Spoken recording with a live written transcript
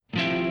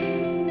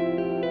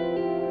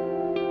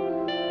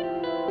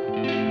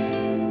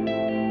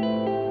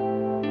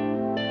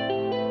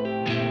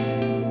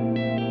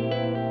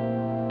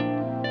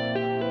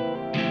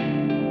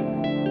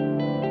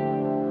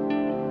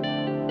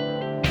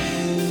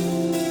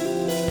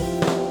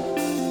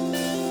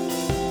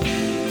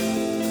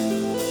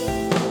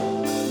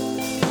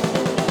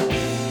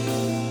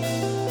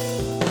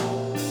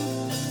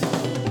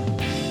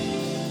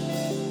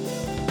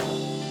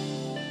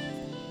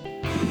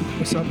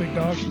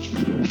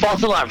dog?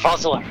 False alarm.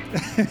 False alarm.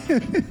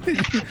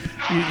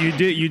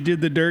 You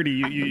did the dirty.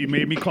 You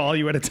made me call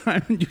you at a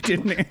time and you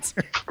didn't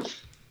answer.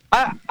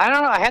 I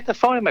don't know. I had the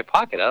phone in my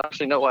pocket. I don't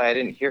actually know why I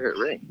didn't hear it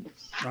ring.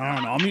 I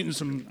don't know. I'm eating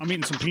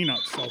some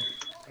peanuts. So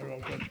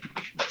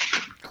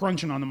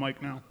crunching on the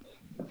mic now.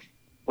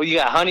 Well, you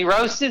got honey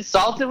roasted,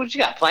 salted. What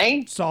you got?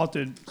 Plain?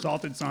 Salted,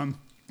 son.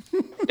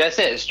 That's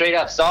it. Straight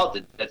up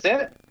salted. That's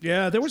it.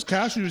 Yeah, there was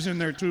cashews in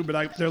there too,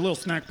 but they're little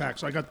snack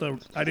packs. So I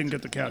didn't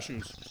get the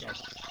cashews. So.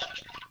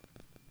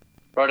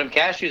 Bro, them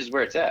cashews is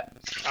where it's at.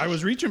 I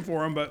was reaching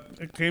for them, but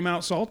it came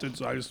out salted,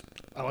 so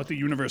I let the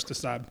universe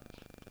decide.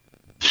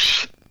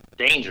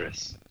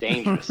 Dangerous.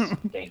 Dangerous.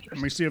 Let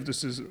me see if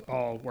this is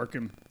all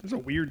working. There's a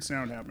weird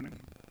sound happening.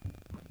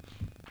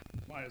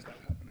 Why is that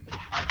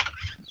happening?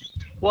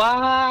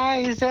 Why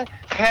is that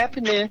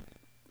happening?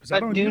 I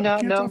do not I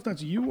can't know. tell if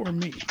that's you or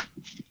me.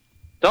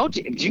 Don't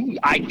you?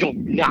 I do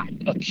not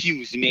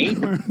accuse me.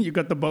 You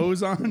got the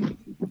bows on?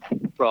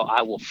 Bro,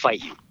 I will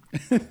fight you.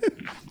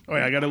 Oh,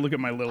 yeah, I got to look at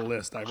my little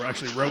list. I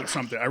actually wrote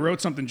something. I wrote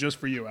something just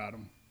for you,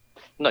 Adam.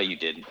 No, you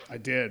didn't. I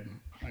did.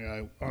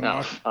 I I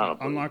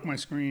don't unlock my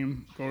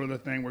screen, go to the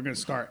thing. We're going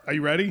to start. Are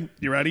you ready?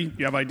 You ready?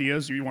 You have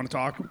ideas? You want to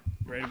talk? You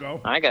ready to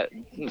go? I got.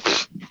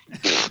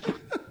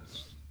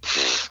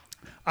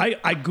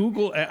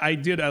 I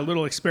did a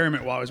little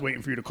experiment while I was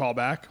waiting for you to call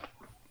back.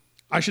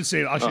 I should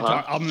say I should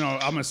talk. I'm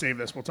gonna save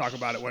this. We'll talk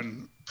about it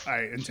when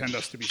I intend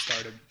us to be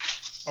started.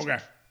 Okay.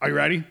 Are you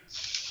ready?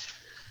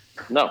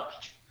 No.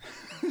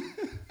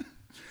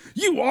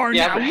 You are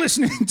now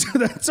listening to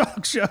the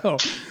talk show.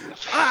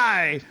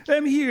 I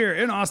am here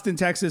in Austin,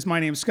 Texas. My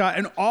name's Scott,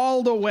 and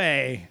all the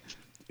way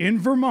in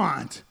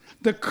Vermont,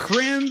 the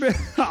cranberry.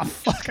 Oh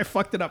fuck! I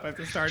fucked it up. I have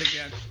to start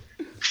again.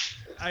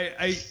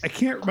 I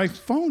can't. My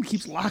phone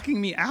keeps locking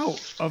me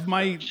out of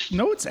my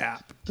notes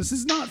app. This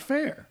is not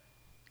fair.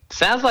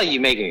 Sounds like you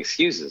making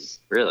excuses,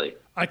 really.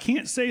 I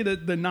can't say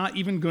that the not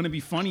even going to be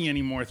funny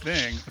anymore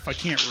thing if I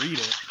can't read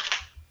it.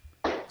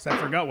 Because I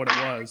forgot what it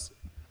was.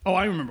 Oh,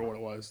 I remember what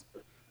it was.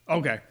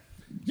 Okay.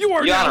 You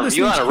are now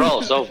listening. You on a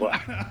roll so far.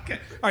 Okay.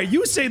 All right,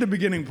 you say the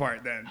beginning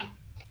part then.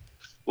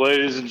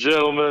 Ladies and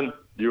gentlemen,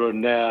 you are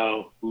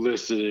now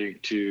listening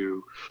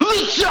to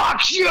The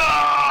Talk Show!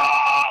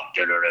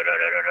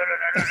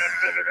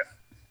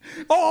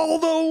 All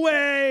the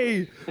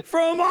way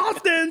from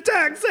Austin,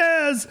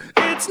 Texas.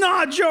 It's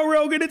not Joe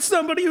Rogan. It's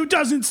somebody who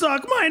doesn't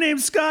suck. My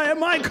name's Sky, and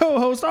my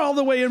co-host all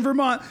the way in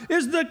Vermont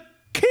is the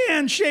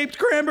can-shaped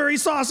cranberry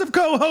sauce of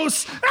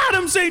co-hosts,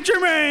 Adam St.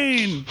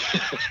 Germain.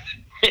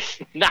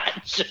 It's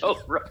not Joe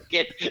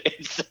Rogan.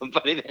 It's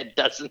somebody that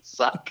doesn't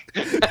suck.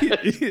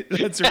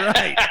 That's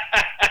right.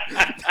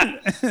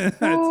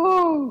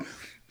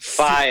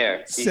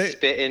 Fire. He's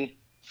spitting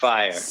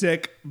fire.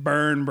 Sick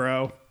burn,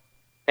 bro.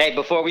 Hey,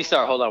 before we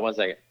start, hold on 1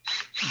 second.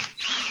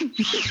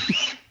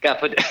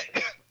 What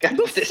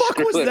the fuck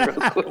was that?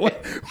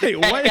 Wait,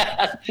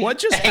 what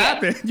just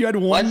happened? You had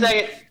 1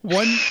 second.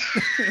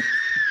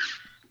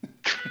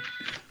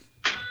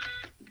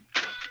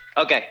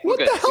 Okay. What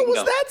the hell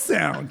was that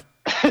sound?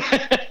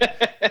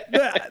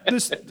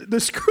 The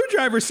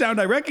screwdriver sound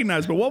I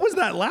recognize, but what was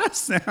that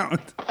last sound?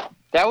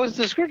 That was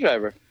the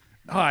screwdriver.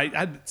 Oh,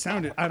 I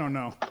sounded. I don't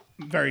know.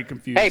 I'm very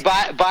confused. Hey,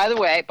 by the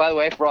way,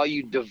 for all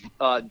you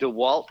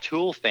DeWalt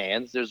tool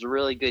fans, there's a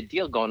really good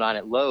deal going on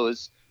at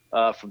Lowe's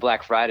for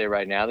Black Friday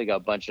right now. They got a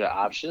bunch of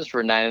options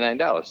for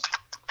 $99.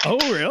 Oh,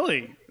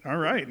 really? All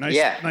right.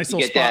 Nice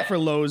little spot for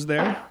Lowe's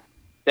there.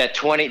 That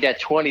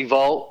 20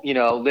 volt,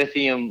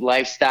 lithium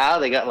lifestyle.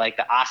 They got like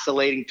the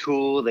oscillating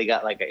tool. They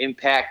got like an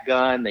impact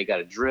gun. They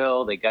got a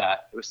drill.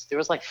 There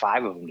was like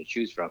 5 of them to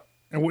choose from.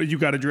 And what, you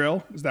got a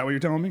drill? Is that what you're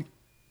telling me?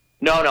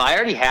 No, I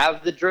already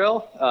have the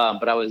drill.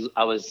 But I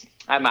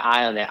had my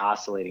eye on that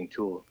oscillating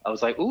tool. I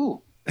was like,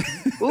 ooh.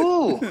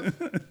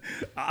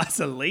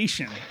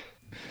 Oscillation.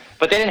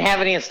 But they didn't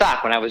have any in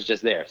stock when I was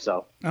just there.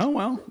 So. Oh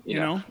well, you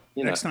know,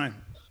 next time.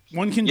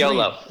 One can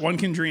YOLO. dream. One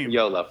can dream.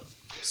 YOLO.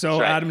 So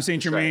right. Adam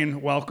St.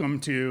 Germain, welcome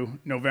to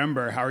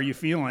November. How are you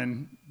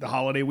feeling? The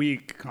holiday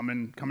week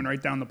coming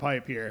right down the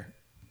pipe here.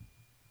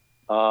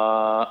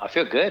 I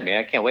feel good, man.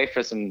 I can't wait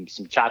for some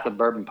chocolate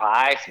bourbon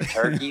pie, some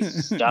turkey,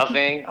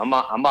 stuffing. I'm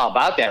all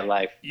about that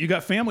life. You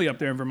got family up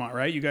there in Vermont,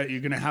 right?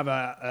 You're gonna have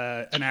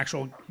an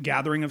actual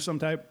gathering of some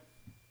type.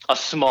 A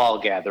small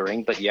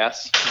gathering, but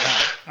yes.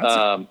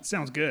 Yeah,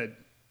 sounds good.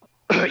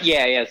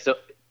 Yeah. So,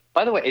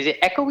 by the way, is it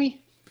echoey?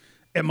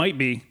 It might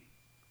be.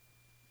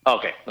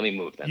 Okay, let me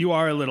move then. You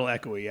are a little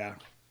echoey, yeah.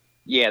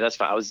 Yeah, that's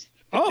fine. Is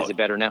it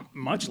better now?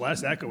 Much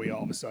less echoey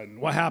all of a sudden.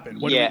 What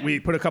happened? We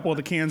put a couple of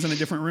the cans in a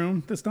different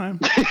room this time?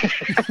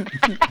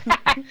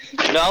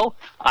 No,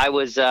 I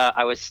was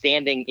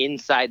standing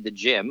inside the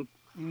gym,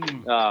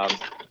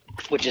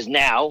 which is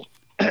now,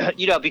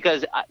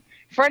 because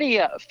for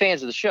any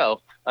fans of the show,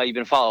 you've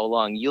been following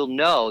along, you'll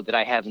know that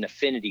I have an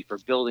affinity for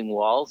building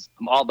walls.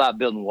 I'm all about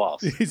building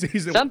walls.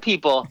 Some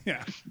people,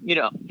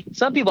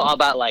 some people are all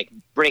about like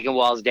breaking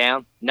walls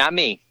down. Not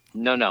me.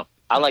 No.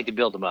 I like to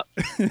build them up.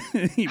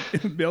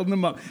 Building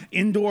them up.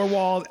 Indoor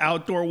walls,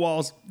 outdoor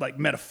walls, like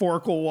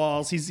metaphorical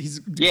walls. He's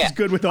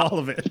good with all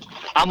of it.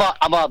 I'm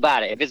all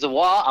about it. If it's a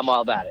wall, I'm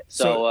all about it.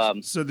 So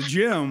the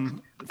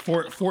gym,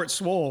 Fort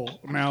Swole,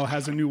 now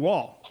has a new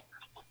wall.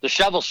 The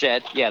shovel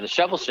shed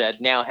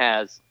now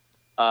has,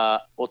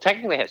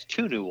 technically has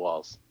 2 new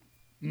walls.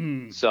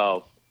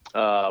 So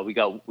we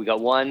got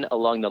one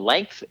along the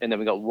length, and then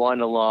we got one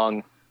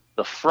along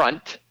the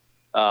front.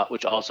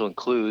 Which also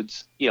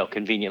includes,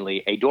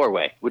 conveniently a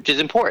doorway, which is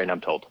important,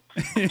 I'm told.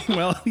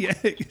 Well, yeah,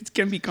 it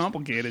can be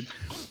complicated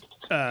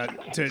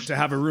to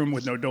have a room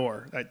with no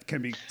door. That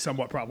can be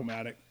somewhat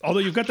problematic.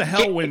 Although you've got the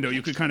hell window,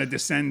 you could kind of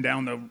descend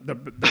down the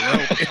rope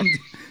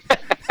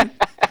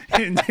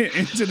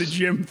into the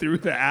gym through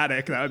the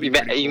attic. That would be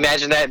cool. You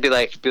imagine that and be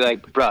like,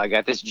 bro, I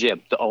got this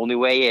gym. The only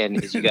way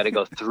in is you got to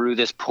go through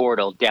this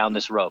portal down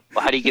this rope.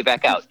 Well, how do you get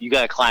back out? You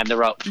got to climb the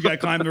rope. You got to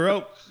climb the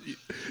rope.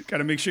 Got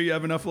to make sure you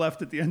have enough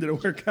left at the end of the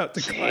workout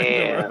to climb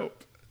the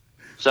rope.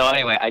 So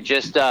anyway, I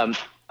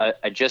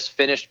just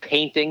finished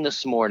painting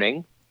this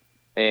morning,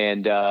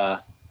 and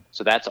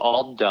so that's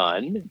all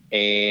done.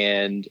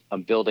 And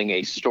I'm building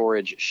a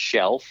storage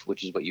shelf,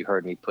 which is what you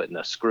heard me putting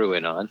a screw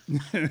in on.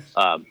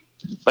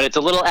 But it's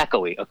a little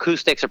echoey.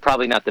 Acoustics are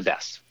probably not the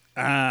best.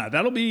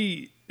 That'll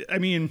be,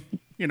 when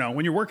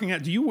you're working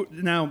out,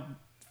 now,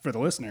 for the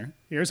listener,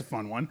 here's a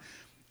fun one.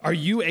 Are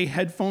you a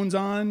headphones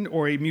on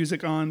or a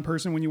music on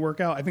person when you work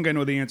out? I think I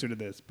know the answer to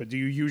this, but do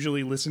you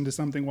usually listen to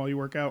something while you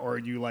work out, or are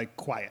you like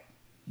quiet?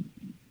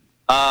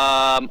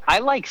 I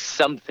like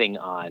something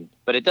on,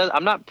 but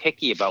I'm not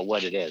picky about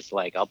what it is.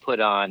 Like I'll put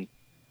on,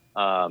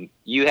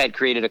 you had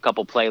created a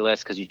couple playlists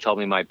because you told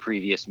me my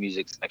previous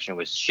music section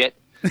was shit.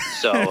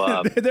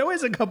 So there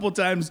was a couple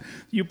times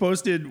you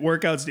posted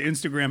workouts to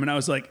Instagram, and I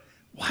was like,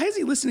 "Why is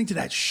he listening to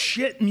that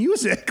shit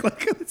music?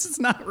 Like this is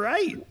not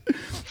right."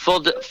 Full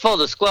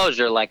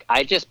disclosure, like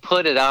I just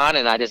put it on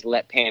and I just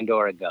let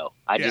Pandora go.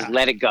 I just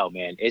let it go,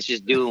 man. It's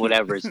just doing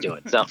whatever it's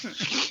doing. So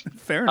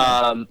fair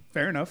enough.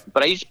 Fair enough.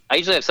 But I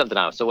usually have something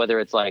on. So whether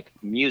it's like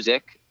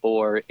music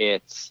or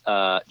it's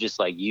just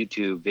like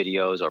YouTube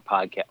videos or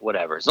podcast,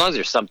 whatever. As long as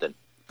there's something.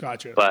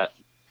 Gotcha. But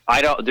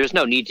there's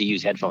no need to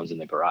use headphones in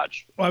the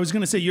garage. Well, I was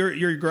going to say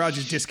your garage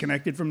is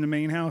disconnected from the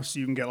main house, so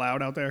you can get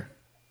loud out there.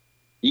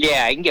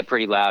 Yeah, I can get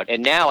pretty loud.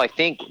 And now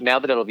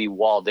that it'll be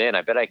walled in,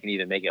 I bet I can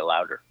even make it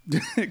louder.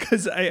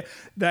 Because I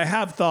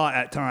have thought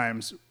at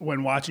times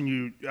when watching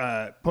you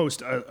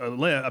post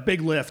a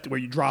big lift where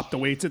you drop the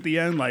weights at the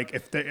end, like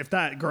if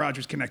that garage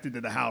was connected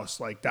to the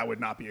house, like that would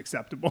not be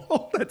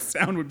acceptable. That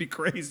sound would be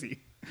crazy.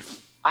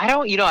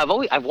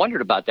 I've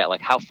wondered about that,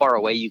 like how far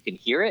away you can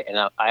hear it, and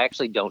I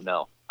actually don't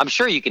know. I'm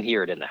sure you can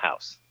hear it in the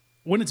house.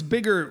 When it's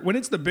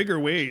the bigger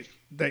weight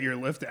that you're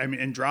lifting,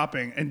 and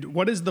dropping, and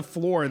what is the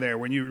floor there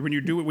when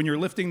you're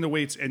lifting the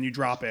weights and you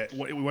drop it?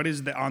 What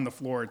is on the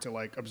floor to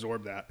like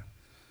absorb that?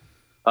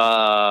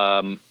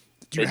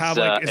 Do you have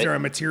is there a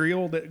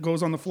material that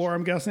goes on the floor?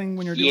 I'm guessing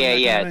when you're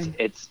doing that kind of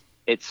thing?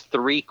 It's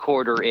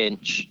 3/4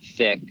 inch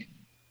thick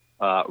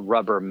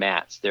rubber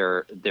mats.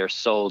 They're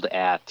sold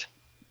at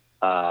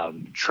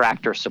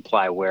Tractor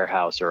Supply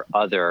Warehouse or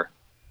other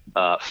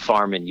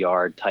farm and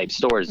yard type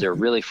stores. They're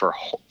really for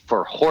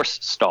horse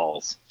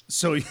stalls.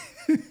 So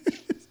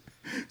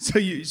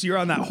you're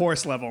on that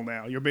horse level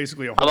now. You're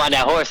basically a horse. I'm on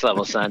that horse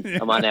level, son.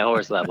 I'm on that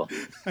horse level.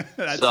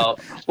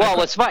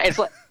 What's fun?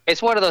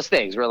 It's one of those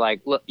things where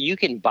like, look, you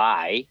can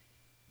buy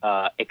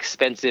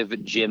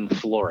expensive gym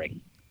flooring,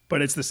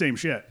 but it's the same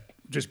shit.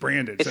 Just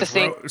branded. It's the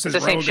same. It's the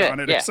same shit.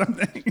 On it or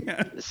something.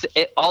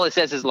 All it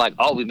says is like,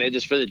 "Oh, we made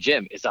this for the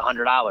gym. It's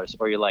 $100."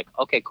 Or you're like,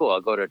 "Okay, cool. I'll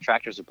go to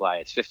Tractor Supply.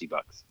 It's $50."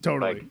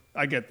 Totally, like,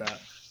 I get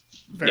that.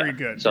 Very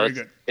good. So very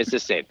good. It's the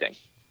same thing.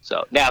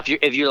 So now,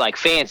 if you're like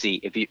fancy,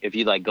 if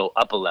you like go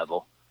up a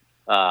level,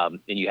 and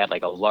you have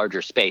like a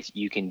larger space,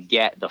 you can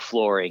get the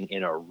flooring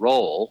in a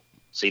roll,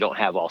 so you don't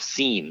have all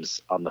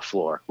seams on the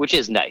floor, which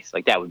is nice.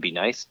 Like that would be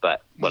nice,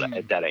 but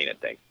that ain't a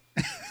thing.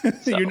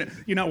 So,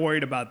 you're not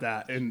worried about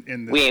that in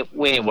the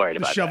we ain't worried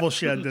about the shovel that.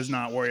 shed does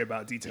not worry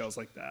about details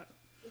like that.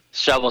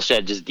 Shovel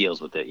shed just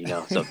deals with it,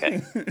 it's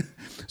okay.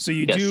 So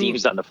you got do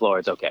seams on the floor,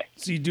 it's okay.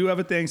 So you do have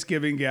a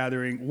Thanksgiving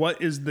gathering.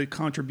 What is the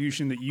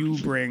contribution that you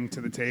bring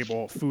to the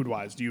table food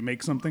wise? Do you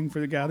make something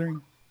for the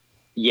gathering?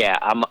 Yeah,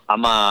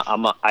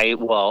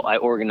 I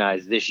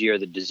organized this year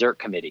the dessert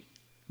committee.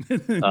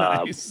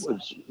 Nice.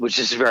 which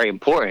is very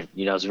important.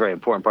 It's a very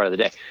important part of the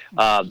day.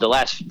 The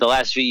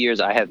last few years,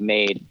 I have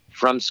made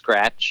from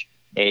scratch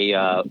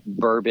a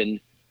bourbon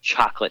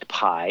chocolate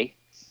pie.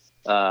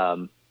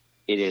 It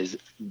is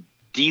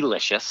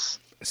delicious.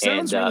 It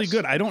sounds really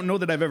good. I don't know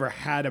that I've ever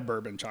had a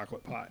bourbon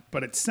chocolate pie,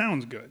 but it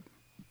sounds good.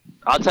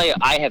 I'll tell you,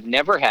 I have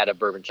never had a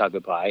bourbon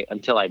chocolate pie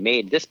until I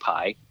made this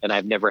pie, and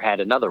I've never had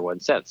another one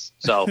since.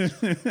 So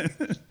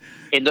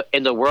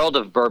in the world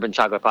of bourbon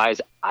chocolate pies,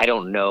 I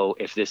don't know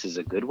if this is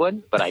a good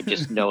one, but I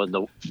just know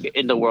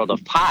in the world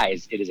of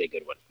pies, it is a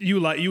good one.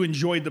 You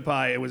enjoyed the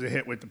pie. It was a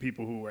hit with the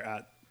people who were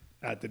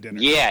at the dinner.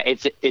 Yeah,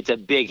 it's a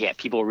big hit.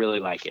 People really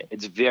like it.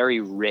 It's very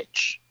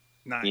rich.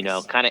 Nice. You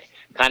know, kind of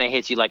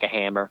hits you like a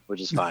hammer,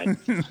 which is fine.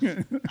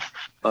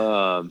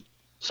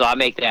 So I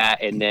make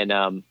that, and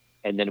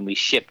then we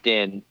shipped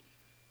in.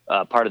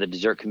 Part of the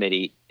dessert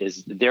committee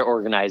is they're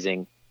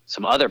organizing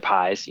some other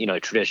pies, you know,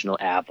 traditional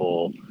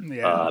apple.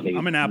 Yeah, maybe,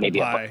 I'm an apple maybe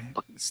pie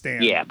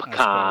stand. Yeah,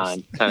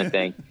 pecan kind of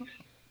thing.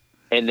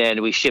 And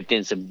then we shipped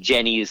in some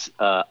Jenny's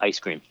ice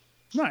cream.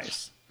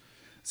 Nice.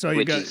 So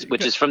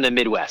which is from the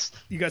Midwest.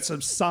 You got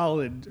some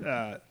solid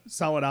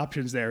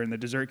options there in the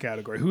dessert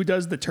category. Who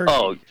does the turkey?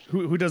 Oh,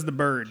 who does the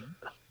bird?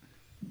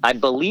 I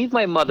believe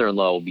my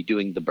mother-in-law will be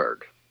doing the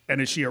bird.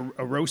 And is she a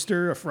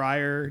roaster, a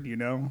fryer? Do you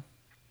know?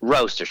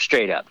 Roaster,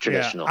 straight up,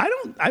 traditional. Yeah,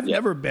 I've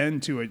never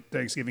been to a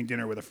Thanksgiving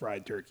dinner with a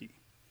fried turkey.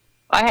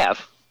 I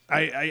have.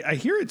 I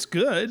hear it's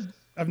good.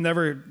 I've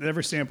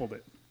never sampled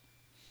it.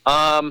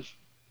 I'll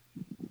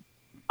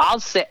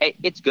say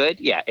it's good.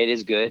 Yeah, it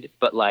is good,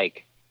 but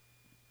like,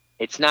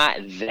 it's not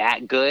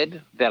that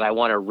good that I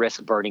want to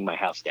risk burning my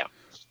house down.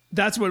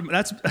 That's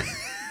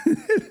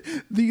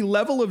the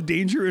level of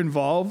danger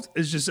involved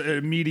is just an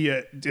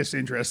immediate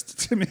disinterest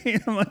to me.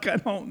 I'm like, I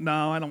don't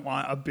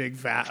want a big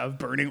vat of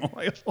burning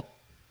oil.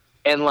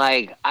 And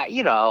like, I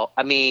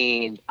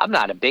mean, I'm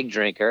not a big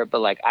drinker,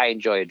 but like I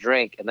enjoy a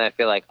drink. And then I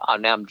feel like, oh,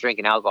 now I'm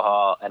drinking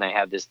alcohol and I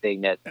have this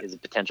thing that is a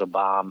potential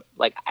bomb.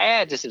 Like,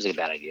 it just seems like a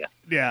bad idea.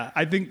 Yeah,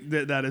 I think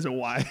that is a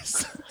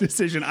wise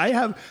decision.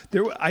 I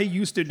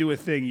used to do a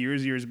thing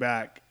years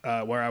back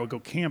where I would go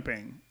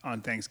camping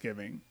on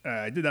Thanksgiving.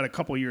 I did that a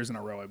couple years in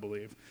a row, I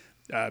believe,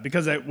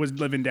 because I was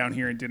living down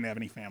here and didn't have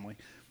any family.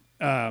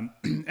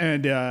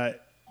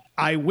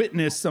 I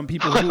witnessed some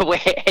people who...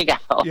 Wait, hang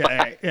on.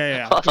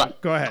 Yeah.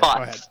 Go ahead.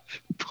 Pause.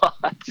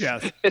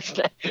 Yes.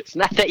 It's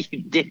not that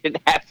you didn't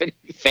have any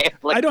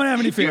family. I don't have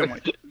any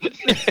family.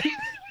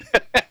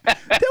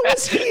 That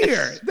was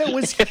here.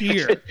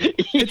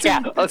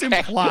 It's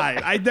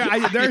implied.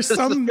 There are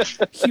some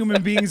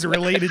human beings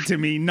related to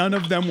me. None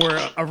of them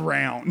were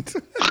around.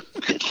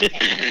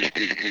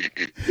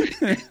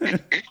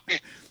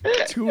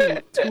 Too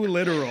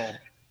literal.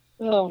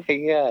 Oh my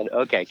God.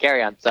 Okay,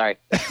 carry on. Sorry.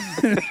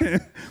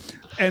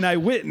 And I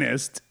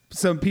witnessed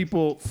some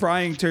people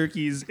frying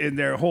turkeys in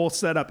their whole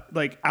setup,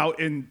 like out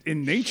in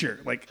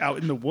nature, like out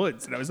in the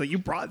woods. And I was like, you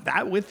brought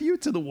that with you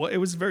to the wood? It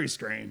was very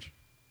strange.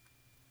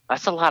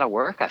 That's a lot of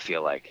work, I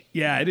feel like.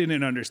 Yeah, I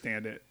didn't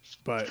understand it,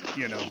 but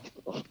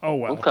oh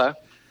well. Okay.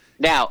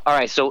 Now, all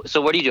right. So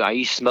what are you doing? Are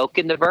you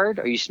smoking the bird?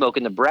 Are you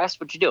smoking the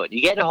breast? What you doing?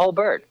 You getting a whole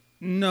bird?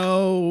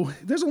 No,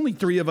 there's only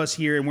 3 of us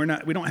here, and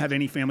we don't have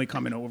any family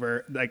coming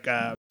over. Like,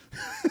 now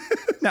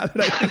that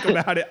I think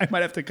about it, I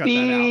might have to cut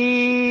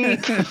that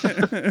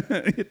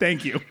out.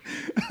 Thank you.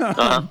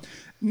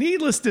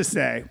 Needless to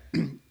say,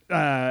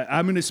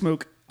 I'm going to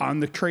smoke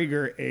on the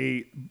Traeger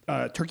a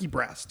turkey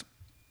breast.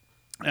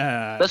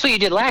 That's what you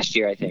did last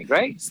year, I think,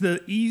 right? It's the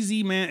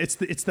easy man. It's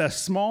the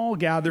small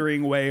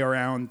gathering way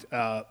around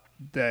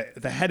the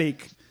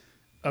headache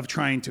of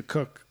trying to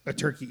cook a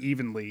turkey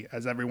evenly.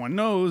 As everyone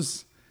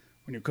knows,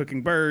 when you're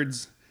cooking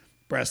birds,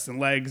 breasts and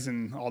legs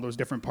and all those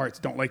different parts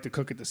don't like to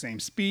cook at the same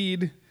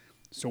speed.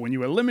 So when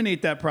you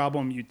eliminate that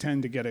problem, you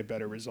tend to get a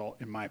better result,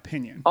 in my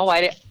opinion. Oh,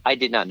 I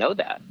did not know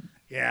that.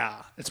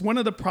 Yeah. It's one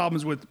of the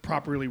problems with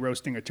properly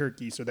roasting a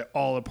turkey so that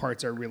all the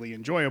parts are really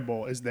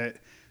enjoyable is that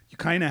you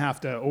kind of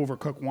have to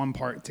overcook one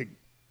part to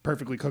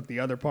perfectly cook the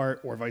other part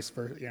or vice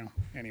versa.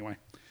 Anyway.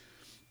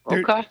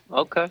 Okay.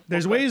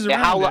 There's ways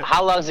around it.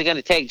 How long is it going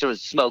to take to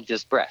smoke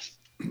this breast?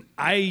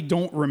 I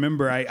don't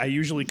remember. I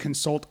usually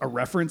consult a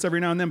reference every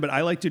now and then, but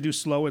I like to do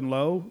slow and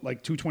low,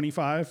 like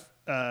 225,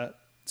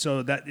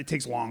 so that it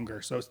takes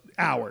longer. So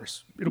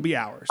hours. It'll be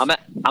hours. I'm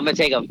gonna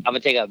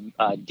take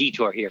a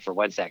detour here for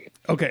 1 second.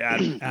 Okay,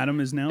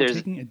 Adam is now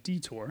taking a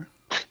detour.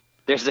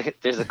 There's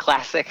a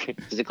classic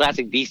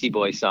Beastie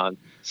Boys song,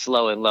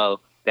 "Slow and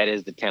Low." That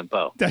is the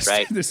tempo,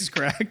 right? This is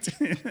correct.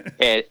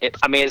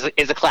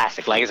 It's a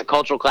classic. Like, it's a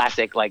cultural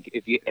classic. Like,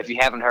 if you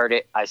haven't heard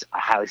it, I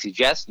highly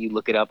suggest you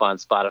look it up on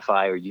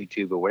Spotify or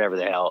YouTube or whatever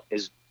the hell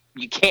is.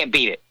 You can't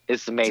beat it.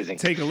 It's amazing.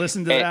 Take a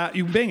listen to that.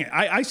 You bing it.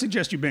 I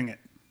suggest you bing it.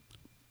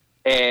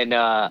 And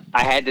I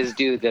had this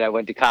dude that I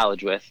went to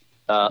college with.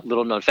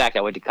 Little known fact,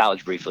 I went to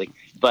college briefly,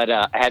 but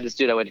I had this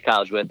dude I went to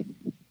college with.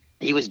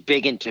 He was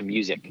big into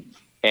music,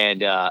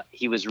 and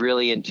he was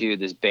really into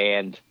this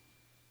band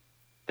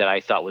that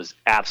I thought was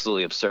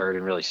absolutely absurd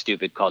and really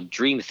stupid called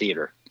Dream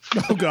Theater.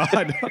 Oh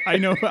God, I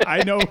know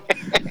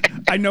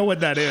what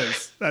that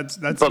is. That's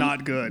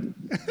not good.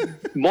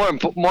 More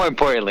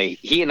importantly,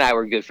 he and I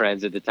were good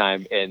friends at the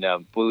time, and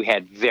we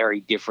had very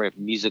different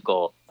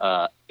musical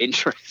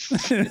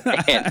interests.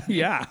 And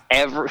yeah.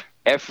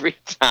 Every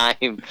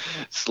time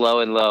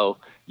Slow and Low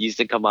used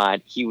to come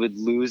on, he would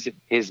lose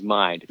his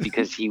mind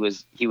because he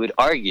would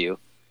argue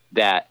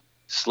that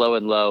Slow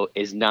and Low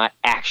is not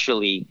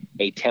actually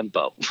a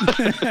tempo.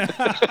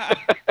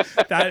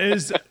 That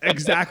is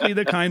exactly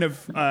the kind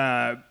of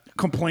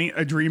complaint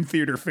a Dream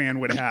Theater fan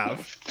would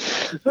have.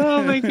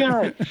 Oh my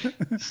God!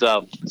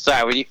 So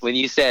sorry when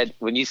you said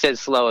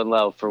Slow and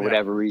Low for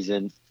whatever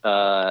reason,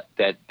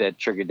 that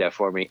triggered that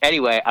for me.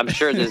 Anyway, I'm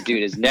sure this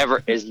dude is never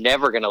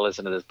going to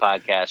listen to this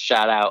podcast.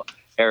 Shout out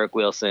Eric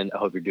Wilson. I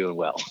hope you're doing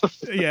well.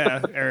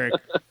 Yeah, Eric,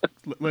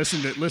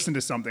 listen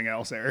to something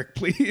else, Eric,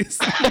 please.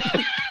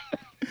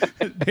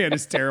 Man,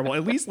 it's terrible.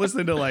 At least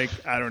listen to, like,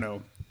 I don't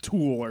know,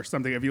 Tool or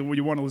something. If you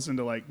want to listen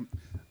to like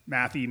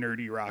mathy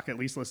nerdy rock, at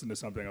least listen to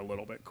something a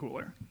little bit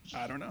cooler.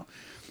 I don't know.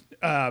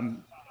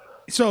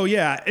 So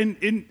yeah,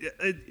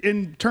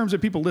 in terms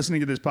of people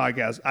listening to this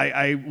podcast,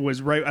 I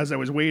was right as I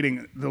was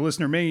waiting. The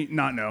listener may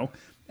not know,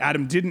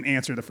 Adam didn't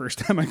answer the first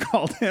time I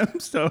called him.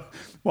 So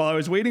while I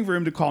was waiting for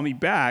him to call me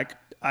back,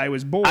 I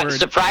was bored.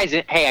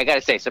 Surprising. Hey, I got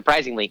to say,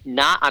 surprisingly,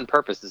 not on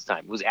purpose this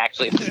time. It was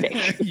actually a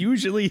mistake.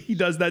 Usually he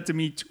does that to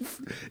me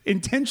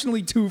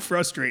intentionally to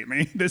frustrate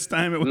me. This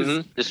time it was.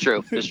 Mm-hmm. It's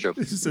true. It's true.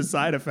 This is a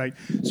side effect.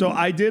 So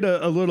I did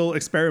a little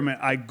experiment.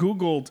 I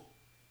Googled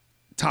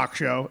talk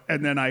show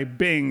and then I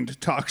binged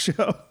talk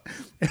show.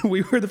 And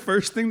we were the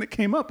first thing that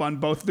came up on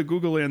both the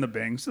Google and the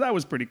Bing. So that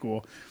was pretty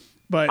cool.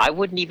 But I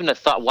wouldn't even have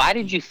thought. Why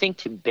did you think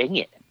to Bing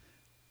it?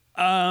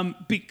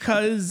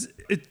 Because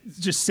it's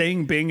just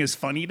saying Bing is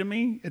funny to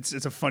me. It's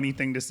a funny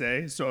thing to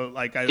say. So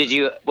like, Did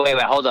you wait?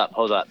 Hold up.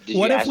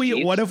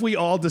 What if we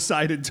all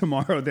decided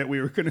tomorrow that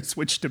we were going to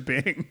switch to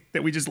Bing?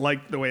 That we just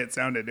liked the way it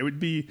sounded. It would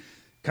be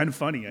kind of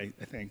funny, I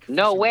think.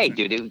 No way,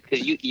 dude.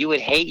 Because you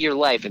would hate your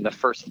life in the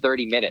first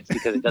 30 minutes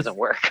because it doesn't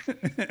work.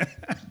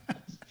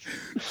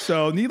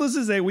 So needless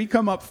to say, we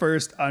come up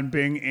first on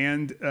Bing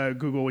and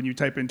Google when you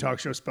type in talk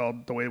show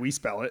spelled the way we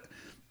spell it.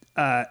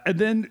 And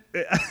then,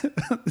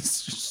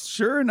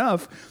 sure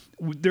enough,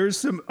 there's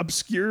some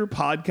obscure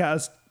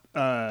podcast,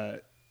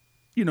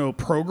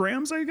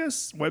 programs, I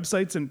guess,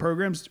 websites and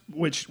programs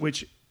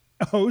which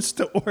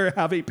host or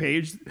have a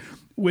page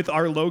with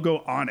our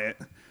logo on it.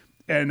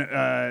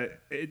 And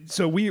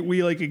so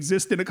we like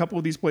exist in a couple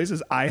of these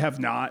places. I have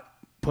not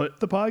put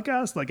the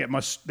podcast. Like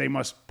they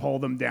must pull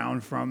them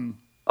down from.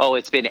 Oh,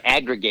 it's been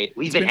aggregated.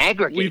 We've been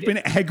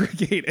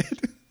aggregated.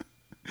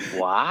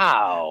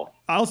 Wow.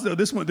 Also,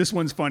 this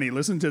one's funny.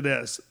 Listen to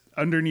this.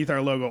 Underneath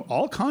our logo,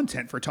 all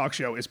content for Talk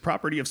Show is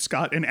property of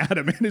Scott and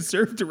Adam and is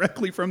served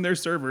directly from their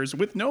servers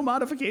with no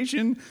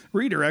modification,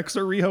 redirects,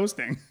 or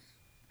rehosting.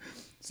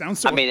 Sounds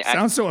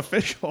so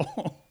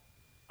official.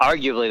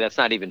 Arguably, that's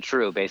not even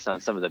true based on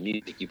some of the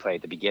music you play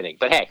at the beginning.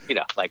 But hey,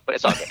 but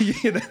it's all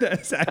good. Yeah,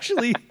 that's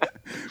actually.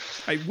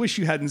 I wish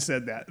you hadn't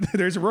said that.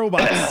 There's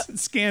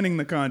robots scanning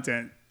the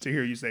content to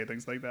hear you say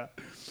things like that.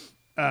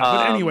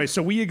 But anyway,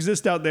 so we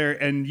exist out there,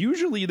 and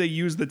usually they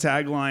use the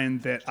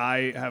tagline that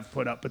I have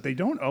put up, but they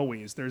don't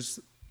always.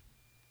 It's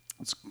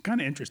kind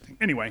of interesting.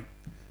 Anyway,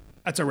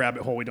 that's a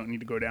rabbit hole we don't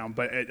need to go down.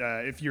 But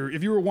if you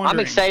were wondering, I'm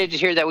excited to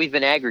hear that we've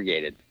been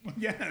aggregated.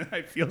 Yeah,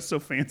 I feel so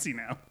fancy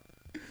now.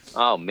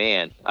 Oh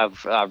man,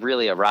 I've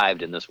really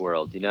arrived in this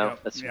world.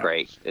 That's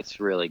great. It's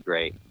really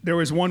great. There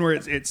was one where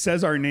it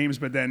says our names,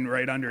 but then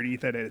right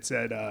underneath it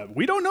said,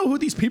 "We don't know who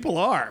these people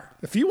are.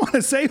 If you want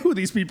to say who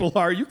these people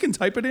are, you can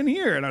type it in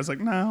here." And I was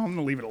like, "No, I'm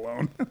gonna leave it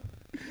alone."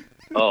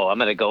 Oh, I'm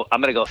gonna go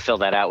fill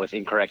that out with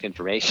incorrect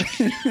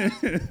information.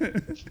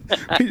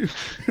 We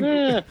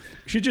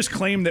should just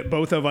claim that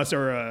both of us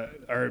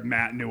are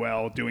Matt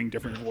Newell doing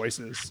different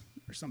voices.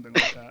 Or something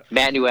like that.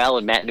 Matt Newell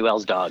and Matt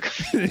Newell's dog.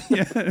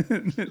 Yeah,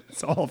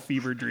 it's all a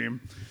fever dream.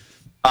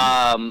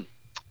 I'm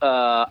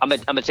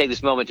gonna take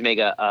this moment to make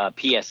a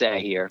PSA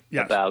here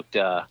about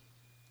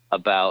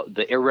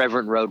the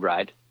Irreverent Road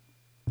Ride.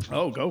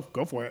 Oh,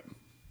 go for it.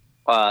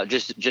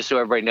 Just so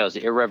everybody knows,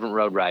 the Irreverent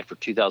Road Ride for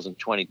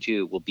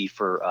 2022 will be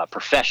for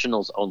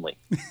professionals only.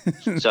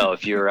 So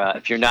if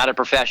you're not a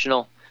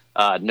professional,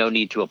 no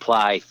need to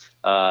apply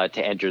to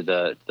enter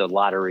the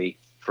lottery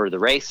for the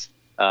race.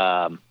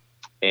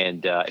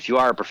 And if you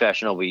are a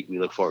professional, we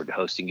look forward to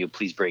hosting you.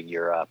 Please bring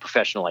your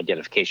professional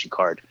identification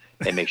card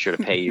and make sure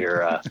to pay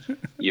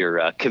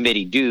your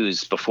committee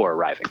dues before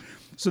arriving.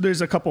 So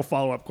there's a couple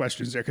follow-up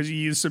questions there because you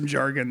use some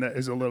jargon that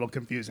is a little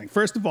confusing.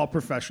 First of all,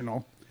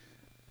 professional.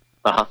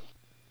 Uh-huh.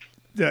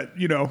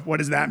 What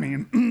does that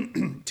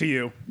mean to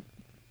you?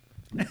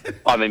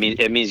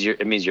 It means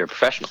you're a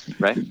professional,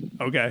 right?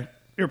 Okay.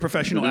 You're a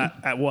professional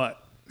at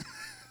what?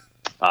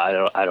 I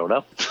don't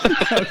know.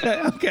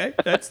 Okay.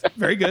 That's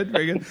very good.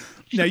 Very good.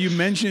 Now you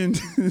mentioned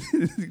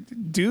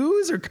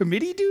dues or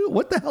committee due.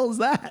 What the hell is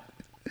that?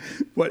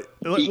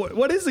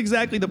 What is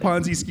exactly the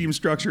Ponzi scheme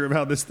structure of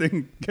how this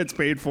thing gets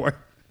paid for?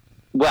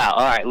 Well,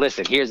 all right.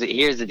 Listen, here's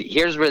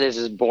where this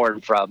is born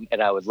from,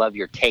 and I would love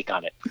your take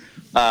on it.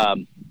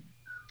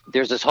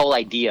 There's this whole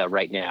idea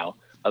right now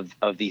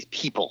of these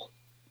people,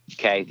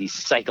 okay, these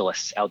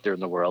cyclists out there in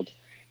the world,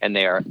 and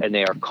they are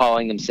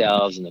calling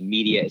themselves, and the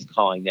media is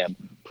calling them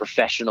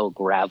professional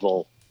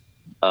gravel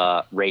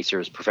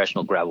racers,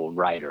 professional gravel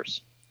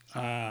riders.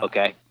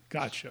 Okay.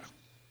 Gotcha.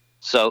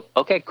 So,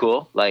 okay,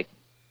 cool. Like,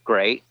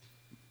 great.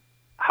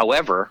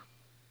 However,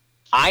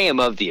 I am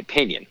of the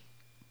opinion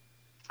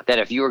that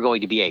if you are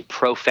going to be a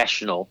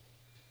professional,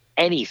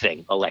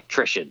 anything,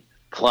 electrician,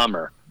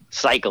 plumber,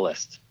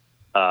 cyclist,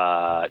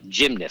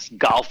 gymnast,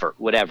 golfer,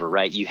 whatever,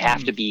 right? You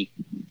have to be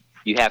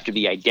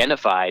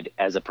identified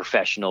as a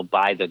professional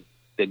by the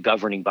the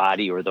governing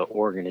body or the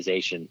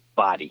organization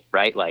body,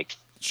 right? Like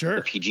Sure.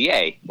 the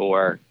PGA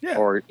or Yeah.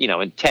 or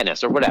in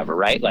tennis or whatever,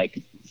 right?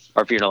 Like,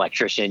 or if you're an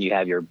electrician, you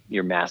have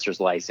your master's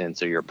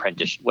license or your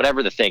apprentice,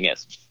 whatever the thing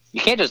is. You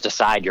can't just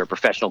decide you're a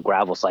professional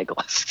gravel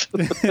cyclist.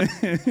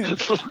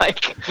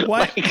 like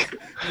What?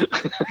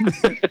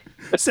 like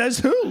Says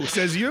who?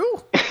 Says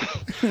you?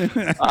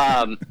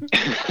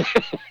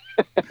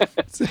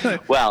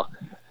 well,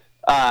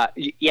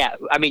 yeah,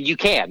 I mean, you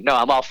can. No,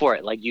 I'm all for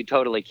it. Like, you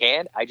totally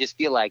can. I just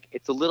feel like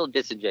it's a little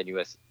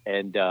disingenuous,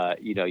 and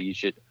you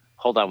should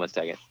hold on one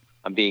second.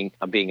 I'm being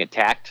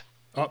attacked.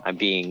 Oh, I'm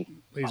being.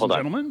 ladies Hold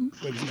and on.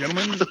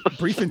 gentlemen,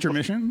 brief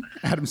intermission.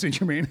 Adam St.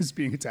 Germain is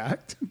being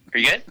attacked. Are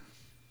you good?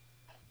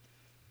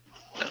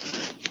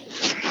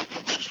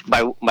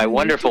 My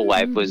wonderful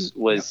wife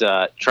was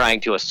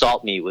trying to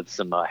assault me with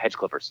some hedge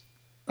clippers.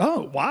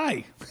 Oh,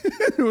 why?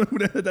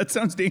 That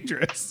sounds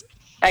dangerous.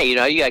 Hey, you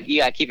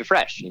gotta keep it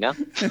fresh,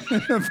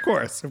 Of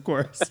course.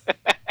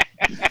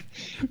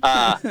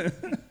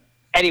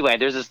 Anyway,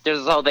 there's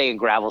this whole thing in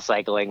gravel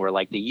cycling where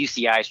like the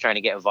UCI is trying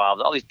to get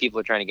involved. All these people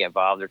are trying to get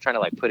involved. They're trying to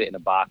like put it in a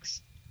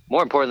box.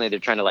 More importantly, they're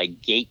trying to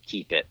like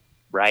gatekeep it,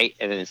 right?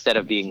 And then instead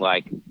of being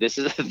like, this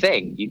is the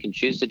thing, you can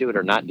choose to do it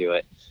or not do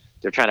it,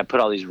 they're trying to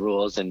put all these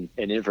rules and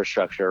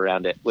infrastructure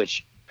around it,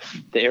 which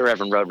the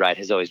Irreverent Road Ride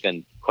has always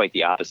been quite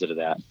the opposite of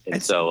that.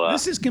 And so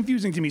this is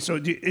confusing to me. So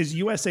is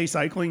USA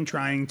Cycling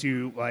trying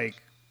to like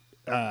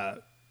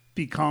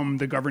become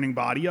the governing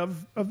body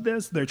of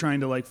this? They're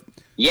trying to like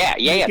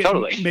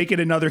totally make it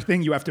another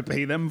thing you have to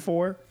pay them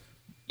for.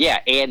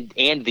 Yeah, and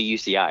the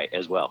UCI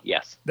as well.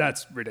 Yes,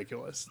 that's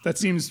ridiculous. That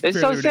seems it's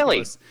so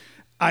silly.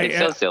 It's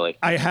so silly.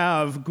 I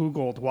have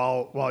Googled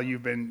while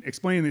you've been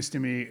explaining this to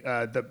me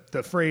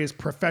the phrase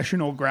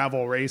professional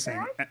gravel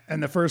racing,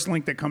 and the first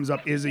link that comes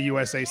up is a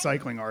USA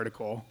Cycling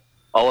article.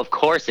 Oh, of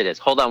course it is.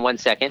 Hold on one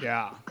second.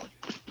 Yeah.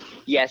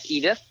 Yes,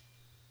 Edith?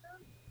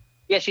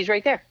 Yeah, she's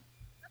right there.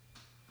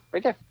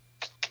 Right there.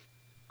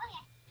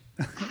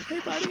 Hey,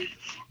 buddy.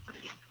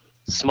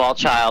 Small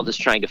child is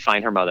trying to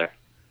find her mother.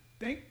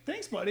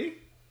 Thanks, buddy.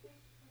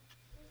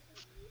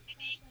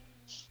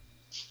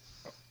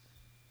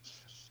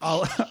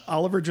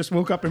 Oliver just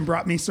woke up and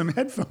brought me some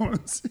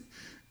headphones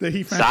that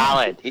he found.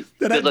 Solid.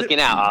 Good looking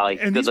out, Ollie.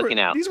 And good looking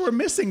out. These were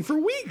missing for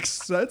weeks.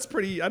 So that's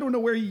pretty. I don't know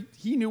where he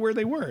knew where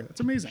they were. That's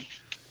amazing.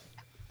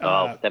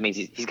 Oh, that means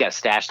he's got a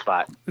stash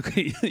spot.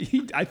 Okay,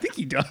 I think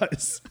he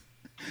does.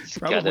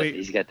 Probably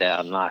he's got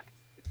that unlocked.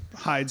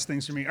 Hides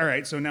things from me. All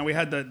right, so now we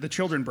had the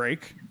children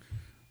break.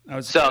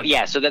 So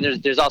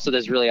then there's also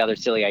this really other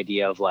silly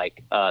idea of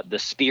like the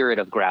spirit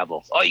of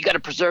gravel. Oh, you got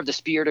to preserve the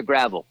spirit of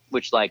gravel,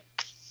 which like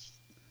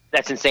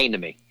that's insane to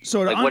me.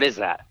 So like, what is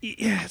that?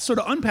 Yeah. So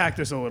to unpack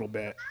this a little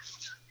bit,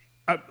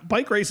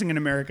 bike racing in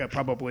America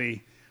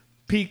probably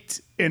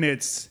peaked in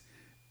its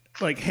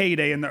like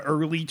heyday in the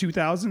early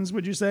 2000s.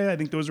 Would you say? I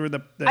think those were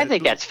the I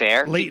think that's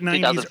fair. Late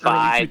 90s,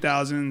 early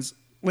 2000s.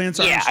 Lance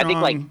Armstrong I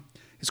think like,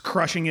 is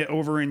crushing it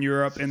over in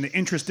Europe, and the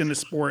interest in the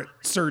sport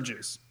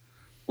surges.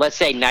 Let's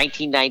say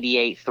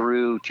 1998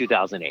 through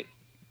 2008.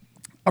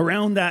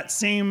 Around that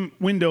same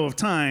window of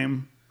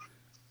time,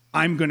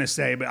 I'm going to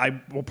say, but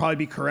I will probably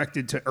be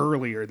corrected to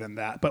earlier than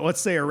that. But let's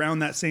say around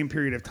that same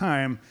period of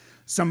time,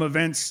 some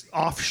events,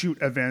 offshoot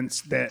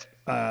events that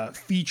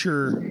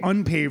feature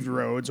unpaved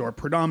roads or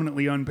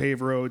predominantly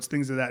unpaved roads,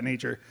 things of that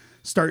nature,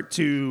 start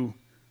to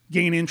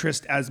gain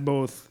interest as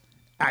both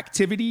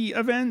activity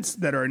events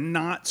that are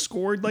not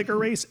scored like a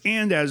race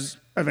and as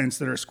events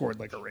that are scored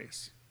like a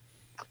race.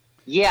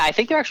 Yeah, I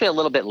think they're actually a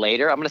little bit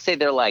later. I'm going to say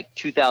they're like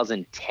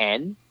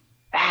 2010.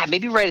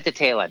 Maybe right at the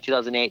tail end,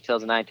 2008,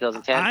 2009,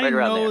 2010, right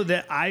around there. I know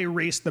that I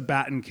raced the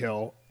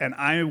Battenkill, and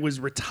I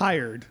was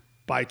retired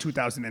by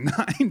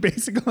 2009,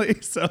 basically.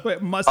 So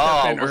it must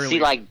have been early. See,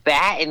 like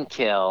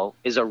Battenkill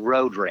is a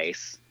road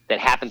race that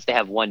happens to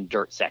have one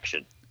dirt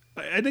section.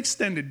 An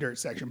extended dirt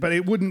section, but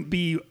it wouldn't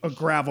be a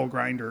gravel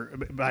grinder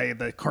by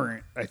the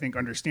current, I think,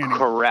 understanding.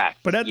 Correct.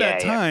 But at that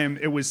time,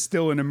 it was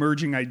still an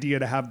emerging idea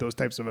to have those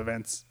types of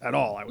events at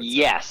all, I would say.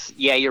 Yes.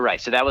 Yeah, you're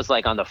right. So that was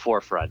like on the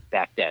forefront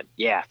back then.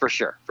 Yeah, for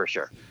sure.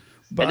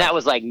 But, and that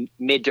was like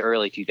mid to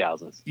early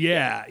 2000s.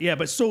 Yeah.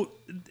 But so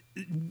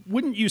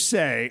wouldn't you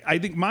say, I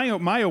think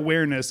my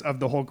awareness of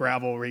the whole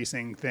gravel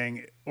racing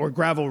thing, or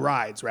gravel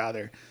rides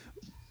rather,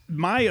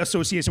 my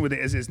association with it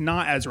is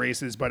not as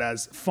races, but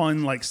as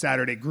fun, like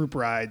Saturday group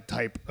ride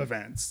type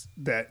events.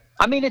 That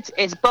I mean,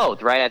 it's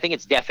both, right? I think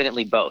it's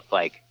definitely both.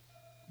 Like,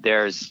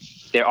 there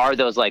are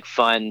those like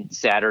fun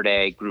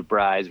Saturday group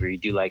rides where you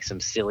do like some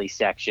silly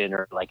section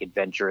or like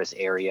adventurous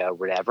area or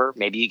whatever.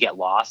 Maybe you get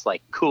lost.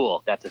 Like,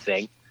 cool, that's a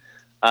thing.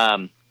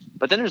 But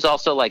then there's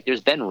also like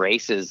there's been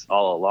races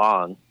all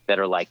along that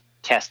are like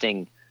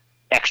testing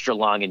extra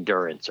long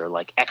endurance or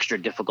like extra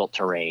difficult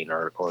terrain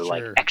or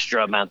like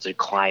extra amounts of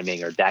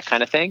climbing or that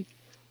kind of thing.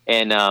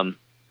 And,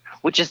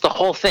 which is the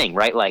whole thing,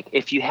 right? Like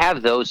if you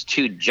have those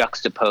two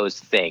juxtaposed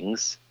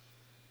things,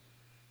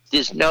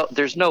 there's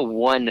no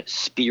one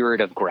spirit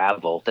of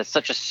gravel. That's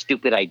such a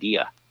stupid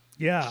idea.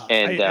 Yeah.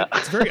 And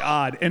it's very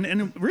odd.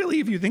 And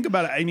really, if you think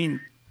about it, I mean,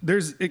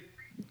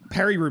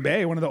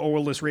 Paris-Roubaix, one of the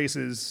oldest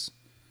races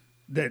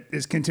that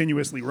is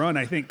continuously run,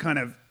 I think kind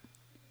of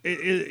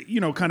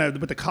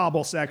with the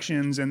cobble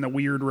sections and the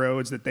weird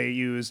roads that they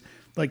use,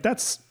 like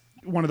that's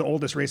one of the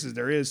oldest races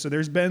there is. So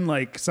there's been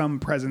like some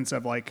presence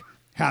of like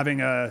having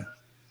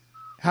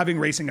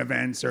racing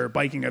events or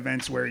biking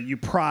events where you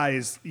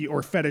prize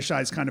or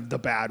fetishize kind of the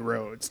bad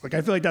roads. Like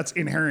I feel like that's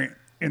inherent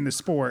in the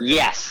sport.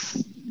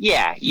 Yes.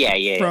 Yeah.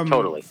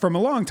 Totally. From a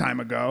long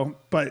time ago,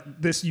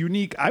 but this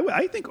unique,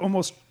 I think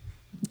almost,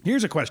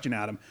 here's a question,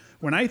 Adam.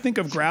 When I think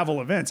of gravel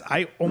events,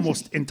 I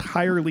almost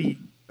entirely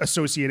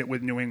associate it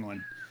with New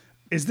England.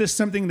 Is this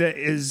something that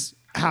is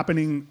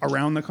happening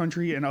around the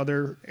country in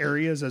other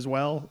areas as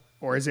well?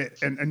 Or is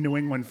it a New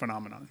England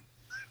phenomenon?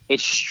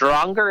 It's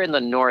stronger in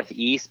the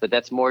Northeast, but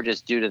that's more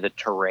just due to the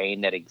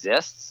terrain that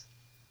exists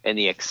and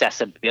the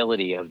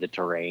accessibility of the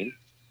terrain.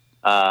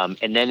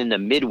 And then in the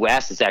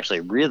Midwest, it's actually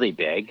really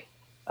big,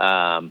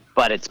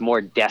 but it's more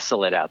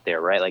desolate out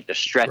there, right? Like the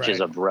stretches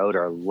of road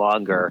are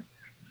longer,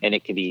 and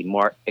it can be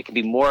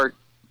more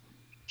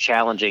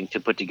challenging to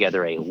put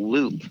together a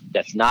loop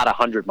that's not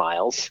 100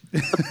 miles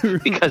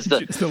because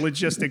it's the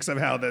logistics of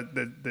how the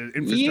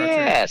infrastructure.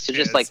 Yeah, so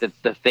just like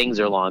the things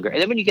are longer.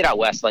 And then when you get out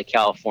west, like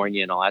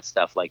California and all that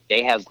stuff, like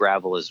they have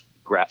gravel as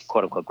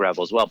quote unquote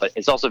gravel as well, but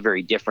it's also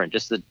very different.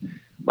 Just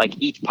like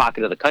each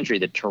pocket of the country,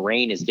 the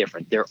terrain is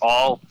different. They're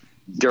all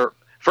dirt.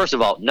 First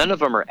of all, none of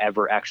them are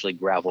ever actually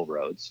gravel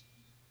roads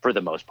for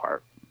the most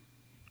part,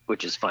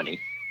 which is funny.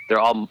 They're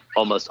all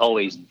almost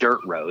always dirt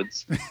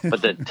roads,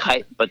 but the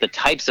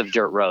types of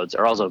dirt roads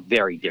are also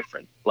very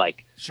different.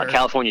 Like a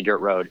California dirt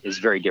road is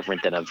very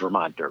different than a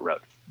Vermont dirt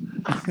road.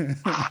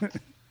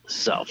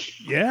 So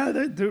yeah,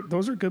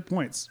 those are good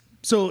points.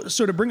 So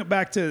to bring it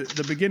back to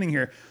the beginning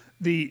here,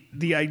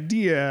 the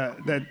idea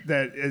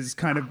that is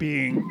kind of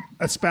being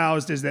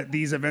espoused is that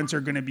these events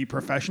are going to be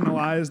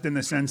professionalized in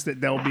the sense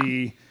that they'll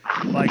be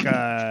like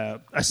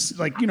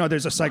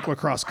there's a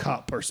cyclocross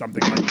cup or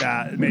something like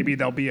that. Maybe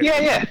there'll be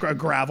a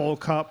gravel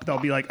cup. There'll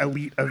be like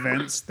elite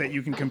events that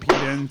you can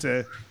compete in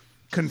to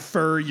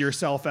confer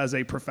yourself as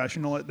a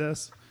professional at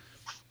this.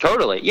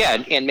 Totally.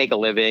 Yeah. And make a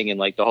living and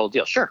like the whole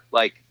deal. Sure.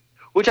 Like,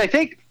 which I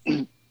think,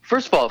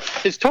 first of all,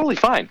 is totally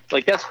fine.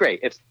 Like, that's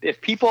great.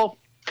 If people,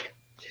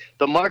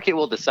 the market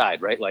will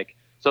decide, right? Like,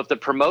 so if the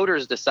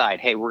promoters decide,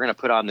 hey, we're going to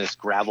put on this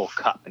gravel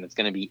cup and it's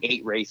going to be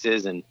 8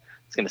 races and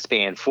it's going to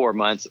span 4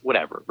 months,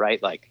 whatever,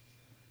 right? Like,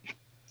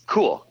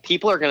 cool.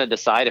 People are going to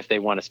decide if they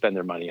want to spend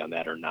their money on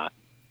that or not.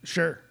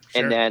 Sure.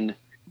 And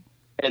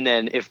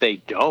then if they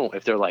don't,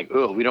 if they're like,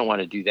 oh, we don't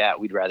want to do that,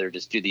 we'd rather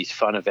just do these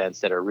fun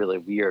events that are really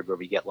weird where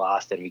we get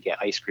lost and we get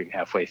ice cream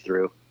halfway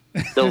through.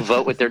 They'll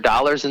vote with their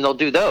dollars and they'll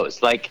do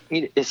those. Like,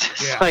 it's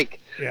just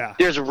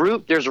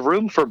there's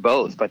room for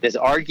both, but this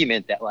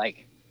argument that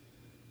like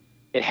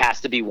it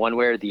has to be one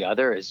way or the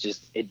other is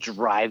just, it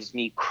drives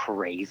me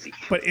crazy.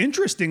 But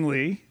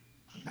interestingly,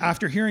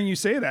 after hearing you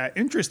say that,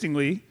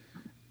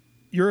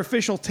 your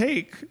official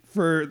take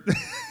for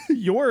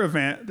your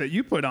event that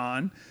you put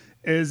on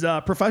is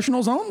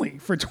professionals only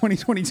for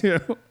 2022.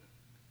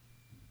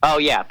 Oh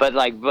yeah, but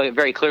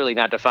very clearly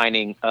not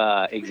defining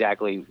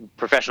exactly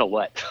professional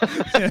what.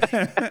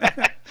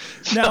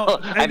 Now,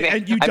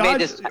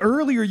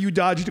 earlier you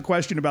dodged a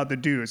question about the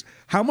dues.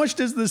 How much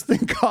does this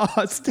thing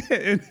cost?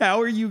 And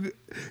how are you?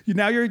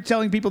 Now you're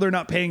telling people they're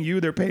not paying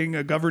you; they're paying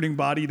a governing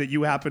body that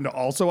you happen to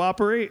also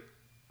operate.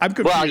 I'm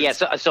confused. Well, yeah.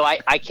 So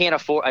I can't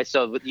afford.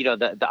 So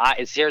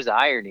here's the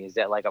irony is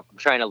that like I'm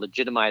trying to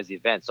legitimize the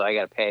event, so I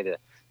got to pay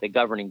the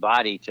governing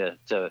body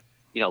to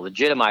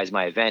legitimize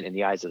my event in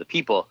the eyes of the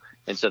people.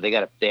 And so they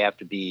have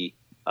to be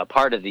a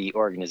part of the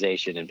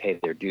organization and pay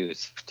their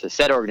dues to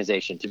said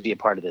organization to be a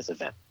part of this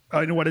event.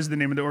 And what is the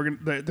name of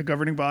the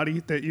governing body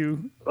that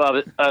you?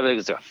 I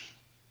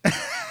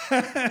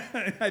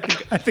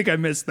think I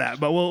missed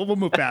that, but we'll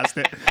move past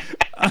it.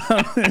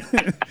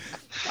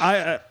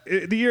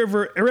 The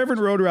Irreverent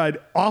Road Ride,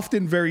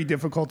 often very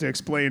difficult to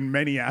explain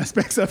many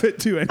aspects of it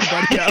to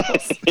anybody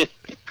else.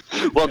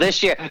 Well,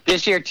 this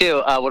year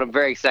too, what I'm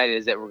very excited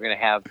is that we're going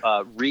to have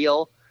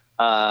real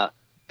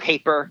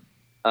paper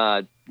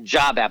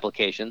job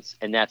applications,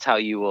 and that's how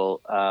you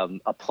will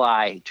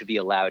apply to be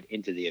allowed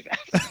into the event.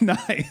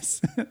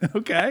 Nice.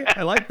 Okay,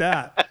 I like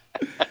that.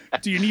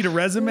 Do you need a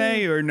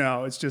resume or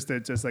no? It's just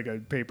like a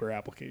paper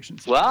application.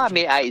 Well, I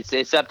mean,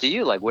 it's up to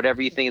you. Like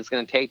whatever you think it's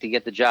going to take to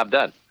get the job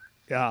done.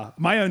 Yeah.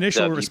 My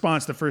initial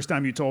response the first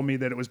time you told me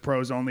that it was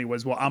pros only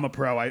was, well, I'm a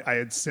pro. I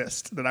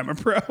insist that I'm a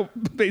pro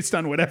based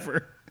on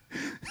whatever.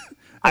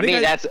 I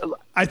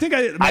think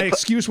my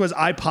excuse was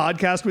I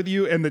podcast with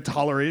you, and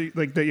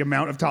the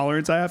amount of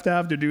tolerance I have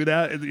to do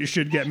that, it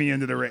should get me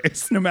into the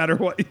race no matter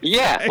what.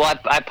 Yeah. Well,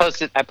 I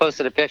posted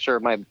a picture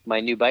of my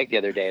new bike the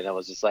other day, and I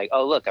was just like,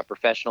 oh look, a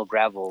professional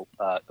gravel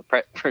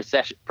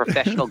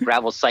professional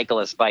gravel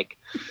cyclist bike,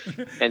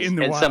 and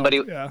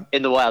somebody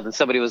in the wild, and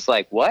somebody was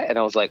like, what? And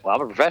I was like, well,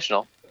 I'm a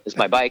professional. It's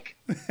my bike.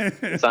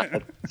 It's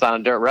on a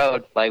dirt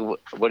road. Like,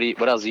 what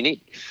else do you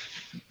need?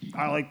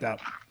 I like that.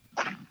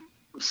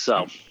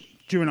 So.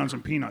 Chewing on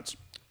some peanuts.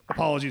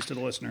 Apologies to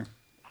the listener.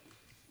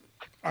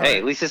 All Hey, right.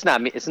 at least it's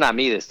not me. It's not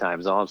me this time.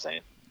 Is all I'm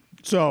saying.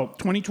 So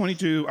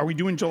 2022. Are we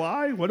doing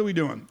July? What are we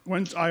doing?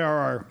 When's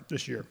IRR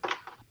this year?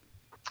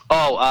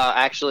 Oh,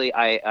 actually,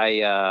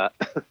 I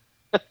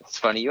it's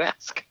funny you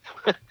ask.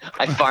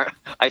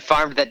 I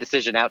farmed that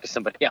decision out to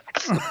somebody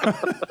else.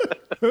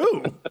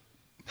 Who?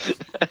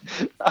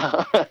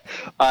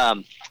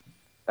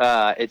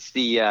 It's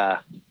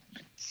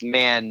this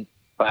man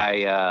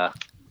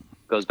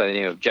goes by the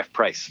name of Jeff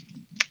Price.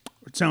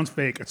 It sounds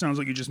fake. It sounds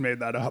like you just made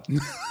that up.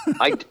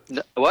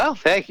 Well,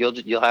 hey,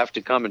 you'll have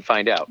to come and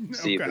find out,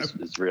 see Okay. if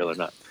it's real or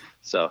not.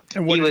 So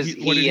And what did he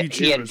he had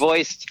choose?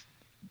 voiced.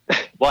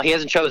 Well, he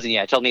hasn't chosen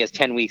yet. I told me he has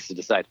 10 weeks to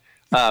decide.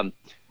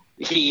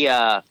 He's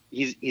a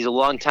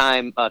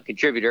longtime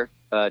contributor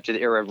to the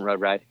Irreverent Road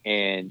Ride,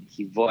 and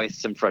he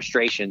voiced some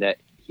frustration that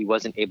he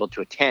wasn't able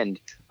to attend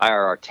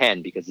IRR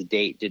 10 because the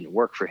date didn't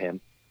work for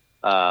him.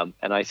 And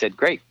I said,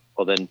 great.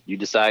 Well, then you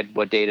decide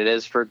what date it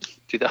is for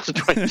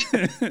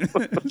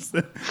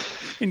 2022.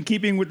 In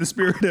keeping with the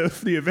spirit of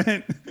the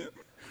event,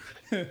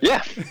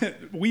 Yeah.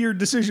 weird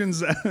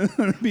decisions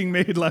being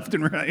made left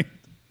and right.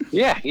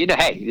 Yeah.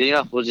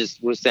 Hey,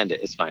 we'll send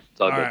it. It's fine. It's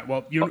all All good. right.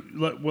 Well,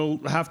 we'll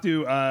have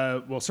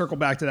to we'll circle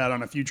back to that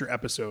on a future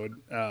episode,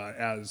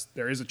 as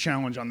there is a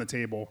challenge on the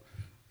table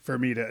for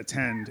me to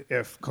attend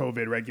if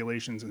COVID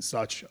regulations and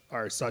such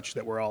are such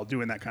that we're all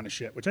doing that kind of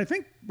shit. Which I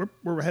think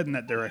we're heading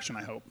that direction.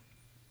 I hope.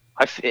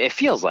 It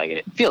feels like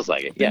it.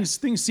 Yeah.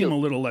 Things seem a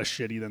little less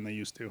shitty than they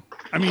used to.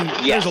 I mean,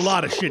 Yes. there's a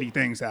lot of shitty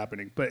things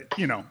happening, but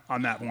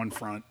on that one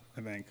front,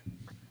 I think.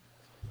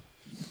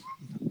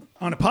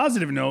 On a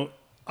positive note,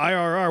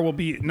 IRR will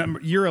be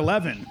year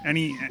 11.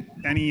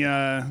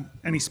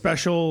 Any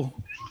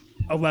special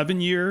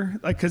 11 year?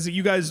 Like, because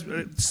you guys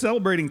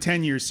celebrating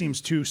 10 years seems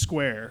too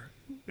square.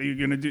 Are you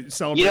gonna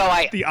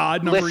celebrate the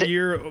odd number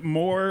year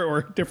more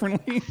or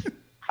differently?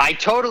 I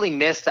totally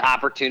missed the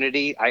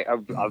opportunity.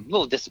 I'm a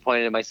little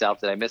disappointed in myself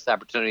that I missed the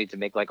opportunity to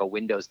make like a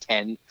Windows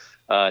 10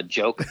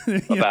 joke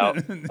about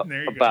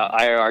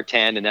IRR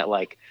 10 and that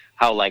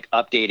how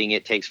updating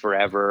it takes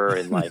forever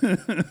and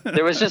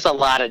there was just a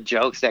lot of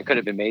jokes that could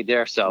have been made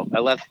there. So I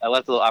left a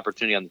little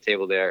opportunity on the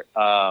table there.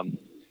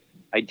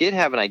 I did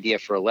have an idea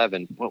for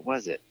 11. What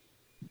was it?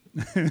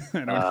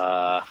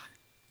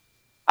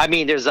 I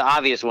mean, there's the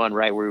obvious one,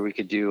 right, where we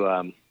could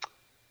do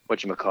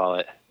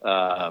whatchamacallit.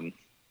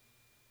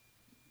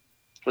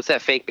 What's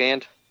that fake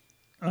band?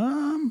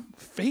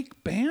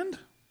 Fake band?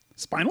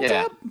 Spinal Yeah.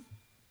 Tap?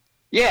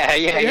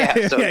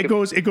 Yeah. So It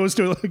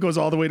goes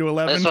all the way to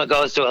 11. this one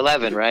goes to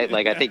 11, right?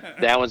 I think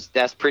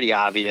that's pretty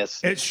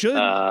obvious. It should.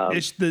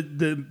 It's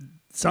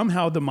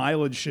somehow the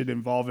mileage should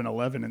involve an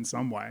 11 in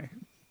some way.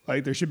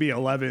 Like there should be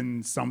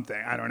 11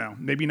 something. I don't know.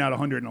 Maybe not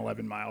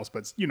 111 miles,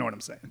 but you know what I'm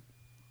saying.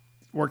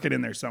 Work it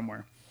in there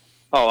somewhere.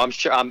 Oh, I'm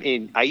sure. I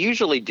mean, I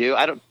usually do.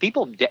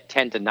 People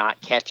tend to not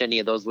catch any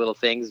of those little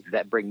things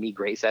that bring me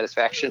great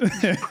satisfaction.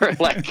 Where,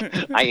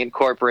 I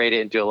incorporate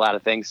it into a lot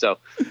of things. So,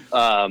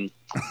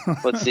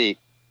 let's see.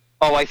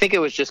 Oh, I think it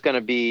was just going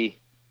to be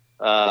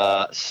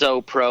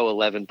So Pro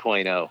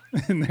 11.0.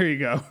 And there you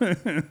go.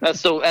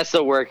 That's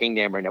the working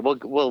name right now.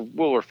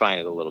 We'll refine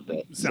it a little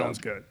bit. Sounds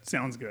good.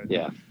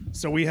 Yeah.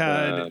 So we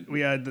had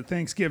the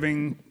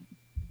Thanksgiving.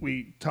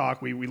 We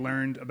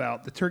learned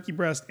about the turkey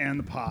breast and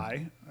the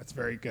pie. That's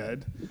very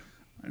good.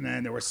 And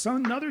then there was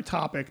another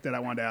topic that I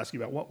wanted to ask you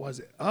about. What was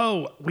it?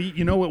 Oh,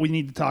 what we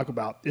need to talk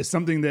about is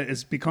something that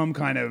has become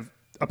kind of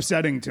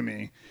upsetting to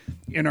me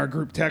in our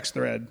group text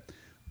thread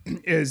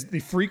is the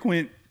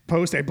frequent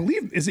post. I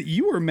believe, is it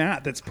you or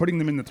Matt that's putting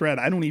them in the thread?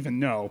 I don't even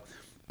know.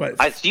 But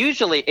I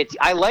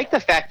like the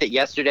fact that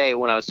yesterday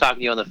when I was talking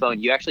to you on the phone,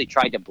 you actually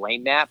tried to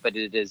blame Matt, but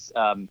it's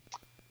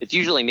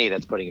usually me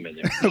that's putting him in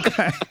there.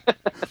 Okay.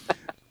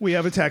 We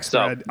have a text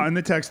thread. On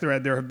the text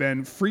thread, there have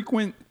been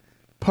frequent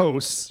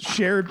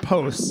shared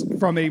posts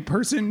from a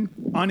person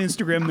on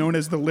Instagram known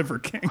as the Liver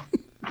King.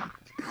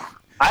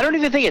 I don't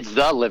even think it's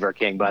the Liver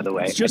King, by the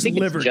way. It's just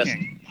Liver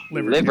King.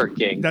 Liver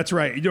King. That's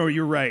right.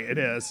 You're right. It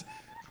is.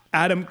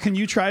 Adam, can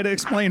you try to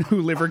explain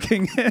who Liver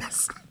King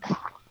is?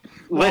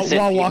 Listen,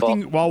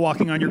 while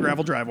walking on your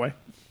gravel driveway.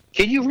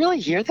 Can you really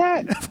hear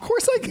that? Of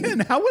course I can.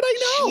 How would I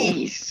know?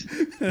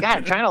 Jeez. God,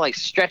 I'm trying to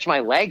stretch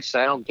my legs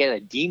so I don't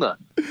get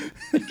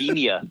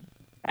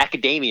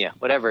academia,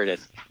 whatever it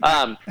is.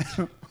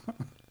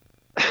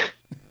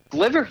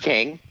 Liver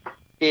King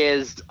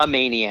is a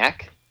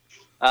maniac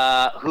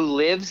who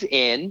lives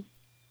in,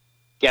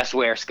 guess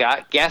where,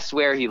 Scott? Guess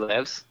where he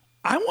lives?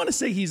 I want to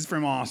say he's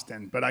from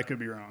Austin, but I could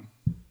be wrong.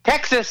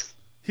 Texas.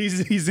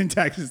 He's in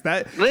Texas.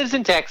 Lives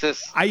in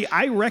Texas.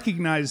 I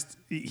recognized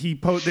he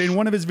posted in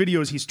one of his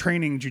videos. He's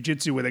training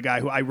jiu-jitsu with a guy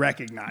who I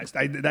recognized.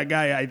 That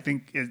guy I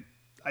think is.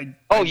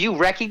 You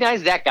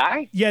recognize that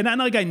guy? Yeah, not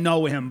like I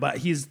know him, but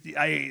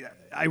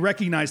I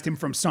recognized him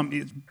from some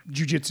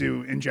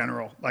jiu-jitsu in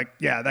general. That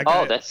guy.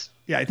 Oh, that's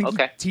I think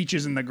okay. He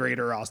teaches in the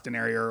greater Austin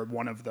area or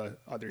one of the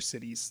other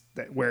cities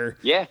where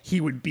he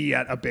would be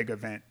at a big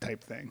event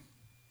type thing.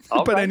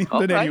 Anyway.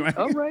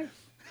 All right.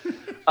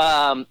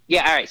 All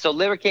right. So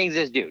Liver King's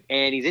this dude,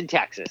 and he's in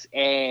Texas,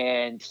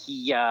 and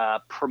he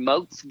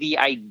promotes the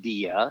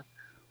idea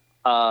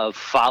of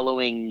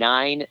following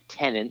 9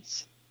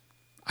 tenets.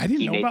 I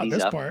didn't know about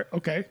this part.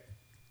 Okay.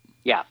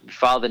 Yeah,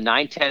 follow the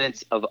 9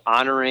 tenets of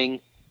honoring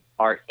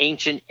our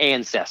ancient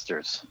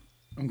ancestors.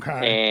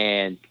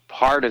 Okay. And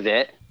part of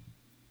it,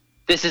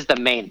 this is the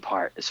main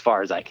part as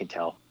far as I can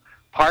tell.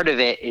 Part of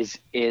it is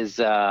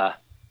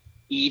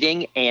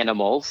eating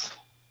animals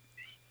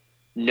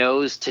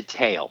nose to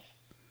tail.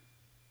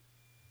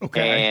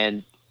 Okay.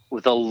 And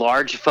with a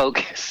large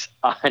focus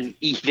on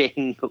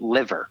eating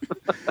liver.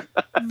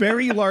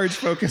 Very large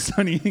focus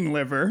on eating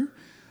liver.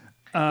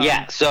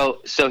 Yeah, so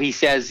he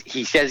says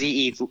he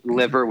eats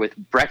liver with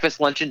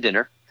breakfast, lunch, and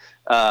dinner,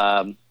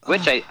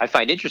 which I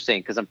find interesting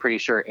because I'm pretty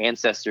sure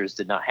ancestors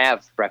did not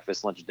have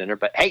breakfast, lunch, and dinner.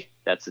 But hey,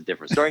 that's a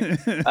different story.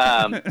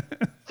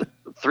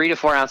 3 to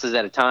 4 ounces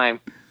at a time.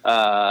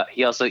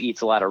 He also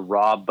eats a lot of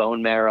raw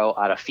bone marrow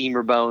out of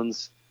femur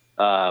bones,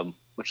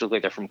 which look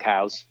like they're from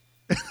cows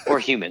or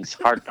humans.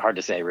 Hard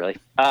to say, really.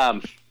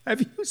 Have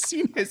you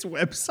seen his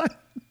website?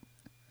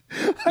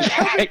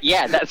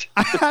 Yeah,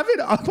 I have it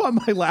up on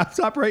my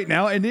laptop right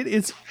now, and it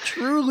is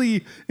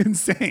truly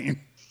insane.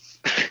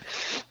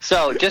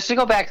 So, just to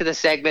go back to the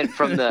segment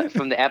from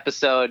the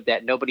episode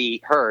that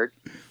nobody heard,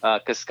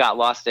 because Scott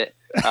lost it,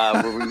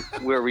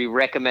 where we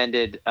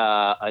recommended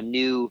a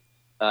new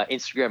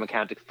Instagram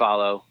account to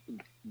follow.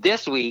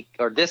 This week,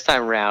 or this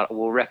time around,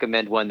 we'll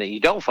recommend one that you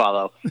don't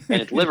follow,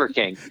 and it's Liver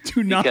King.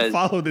 Do not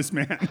follow this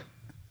man.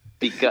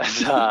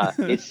 Because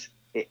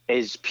it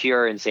is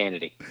pure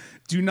insanity.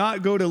 Do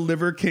not go to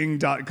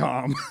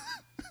liverking.com.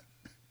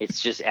 It's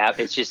just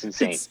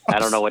insane. I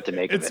don't know what to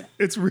make of it.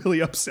 It's really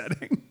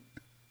upsetting.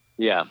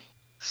 Yeah.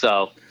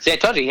 So, see, I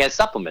told you he has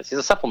supplements. He's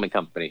a supplement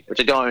company, which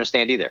I don't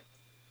understand either.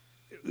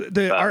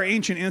 Our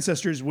ancient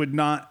ancestors would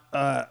not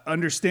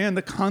understand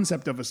the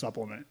concept of a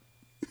supplement.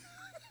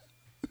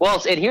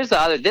 Well, and here's the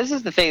other. This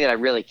is the thing that I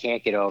really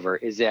can't get over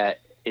is that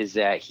he's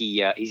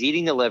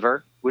eating the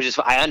liver, which is,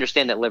 I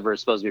understand that liver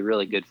is supposed to be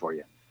really good for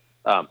you.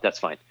 That's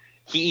fine.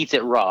 He eats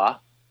it raw.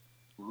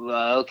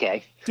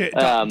 Okay.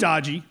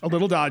 Dodgy, a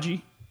little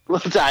dodgy. A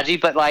little dodgy,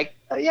 but like,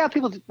 yeah,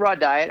 people do raw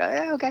diet.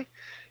 Okay.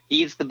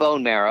 He eats the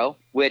bone marrow,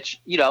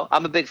 which,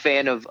 I'm a big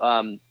fan of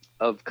collagen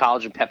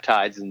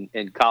peptides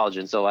and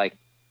collagen. So like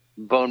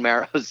bone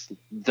marrow is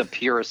the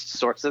purest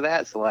source of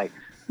that. So like,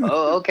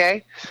 oh,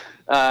 okay.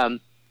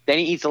 Then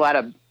he eats a lot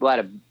of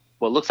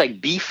what looks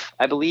like beef,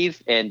 I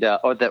believe, and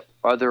or the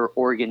other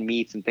organ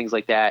meats and things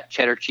like that.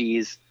 Cheddar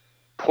cheese,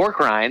 pork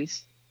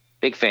rinds,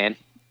 big fan.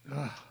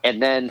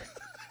 And then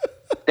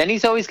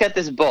he's always got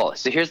this bowl.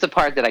 So here's the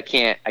part that I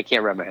can't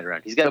wrap my head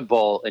around. He's got a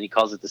bowl and he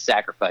calls it the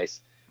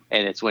sacrifice,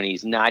 and it's when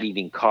he's not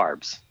eating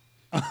carbs.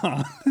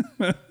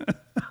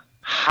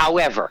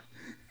 However,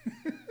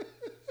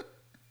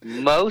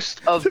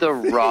 most of the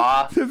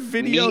raw the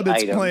video meat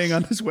that's items, playing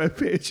on this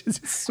webpage is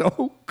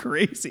so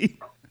crazy.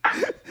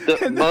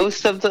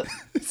 Most of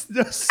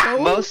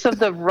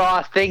the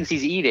raw things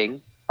he's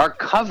eating are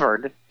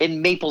covered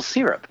in maple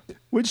syrup,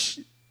 which,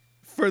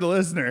 for the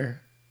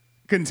listener,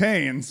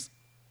 contains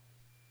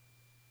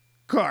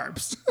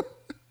carbs.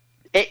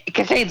 It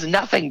contains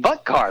nothing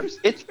but carbs.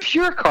 It's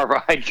pure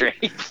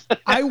carbohydrates.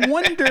 I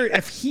wonder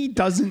if he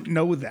doesn't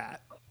know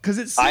that, because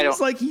it seems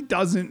like he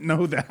doesn't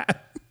know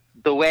that.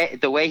 The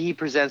way he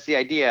presents the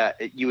idea,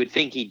 you would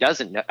think he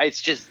doesn't know.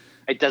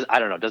 It does. I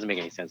don't know. It doesn't make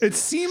any sense. It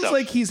seems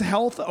like he's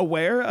health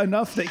aware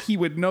enough that he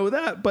would know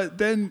that, but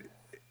then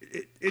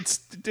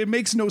it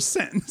makes no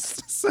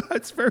sense. So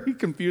it's very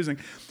confusing.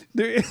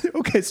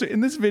 Okay, so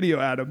in this video,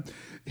 Adam,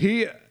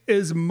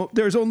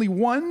 there's only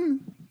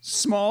one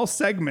small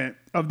segment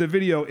of the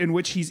video in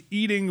which he's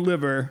eating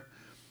liver,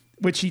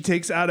 which he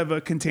takes out of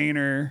a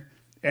container,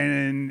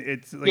 and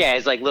it's like,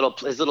 his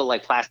little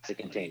like plastic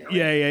container. Right?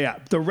 Yeah.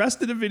 The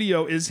rest of the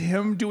video is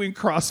him doing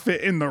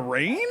CrossFit in the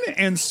rain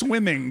and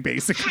swimming,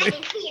 basically.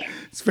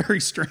 It's very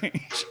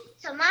strange.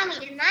 So, Mommy,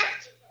 the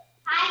monster.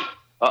 Hi.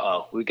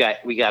 Uh-oh, we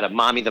got a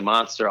Mommy the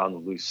monster on the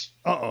loose.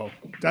 Uh-oh,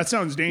 that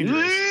sounds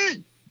dangerous.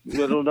 I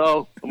don't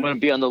know. I'm gonna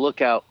be on the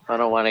lookout. I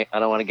don't want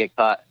to get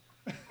caught.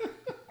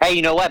 Hey,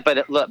 you know what?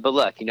 But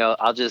look,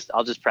 I'll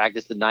just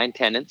practice the 9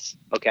 tenets,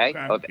 okay,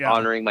 of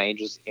honoring my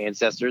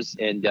ancestors,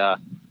 and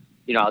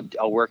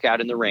I'll work out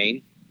in the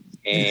rain,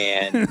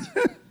 and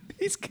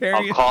he's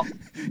carrying 2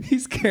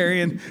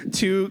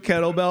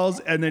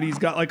 kettlebells, and then he's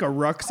got like a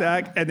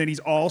rucksack, and then he's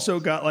also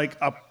got like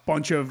a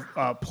bunch of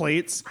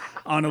plates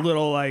on a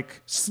little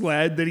like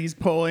sled that he's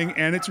pulling,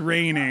 and it's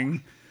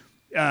raining.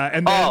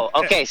 And then,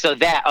 so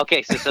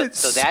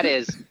that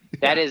is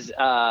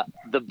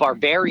the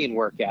barbarian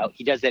workout.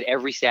 He does that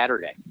every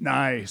Saturday.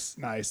 Nice.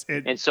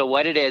 And so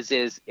what it is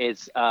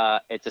it's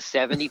a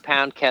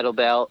 70-pound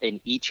kettlebell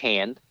in each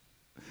hand.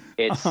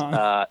 It's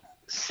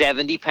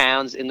 70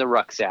 pounds in the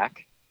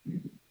rucksack.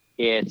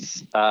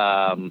 It's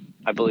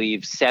I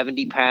believe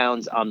 70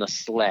 pounds on the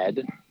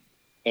sled,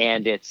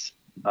 and it's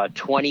a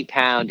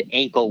 20-pound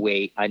ankle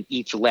weight on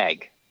each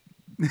leg.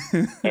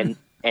 and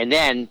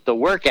then the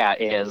workout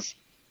is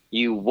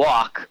you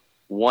walk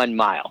 1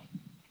 mile.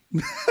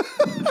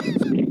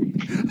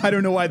 I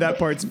don't know why that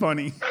part's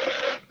funny.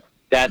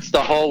 That's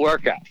the whole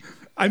workout.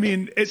 I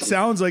mean, it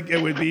sounds like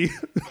it would be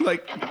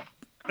like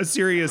a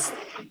serious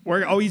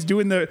work. Oh, he's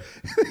doing the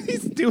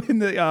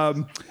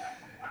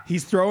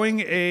he's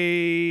throwing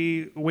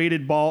a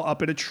weighted ball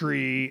up at a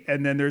tree,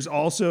 and then there's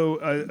also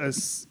I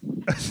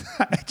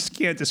just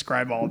can't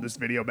describe all of this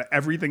video, but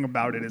everything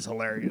about it is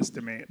hilarious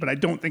to me. But I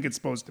don't think it's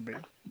supposed to be.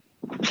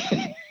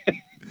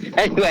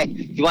 Anyway,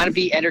 if you want to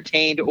be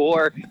entertained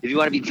or if you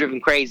want to be driven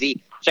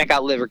crazy, check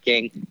out Liver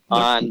King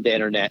on the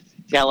internet.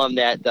 Tell him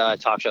that the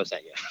talk show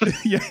sent you.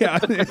 Yeah.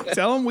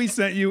 Tell him we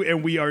sent you,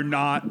 and we are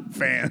not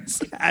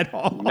fans at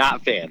all.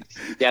 Not fans.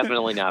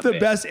 Definitely not The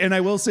fans. best, and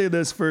I will say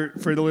this for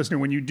the listener,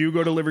 when you do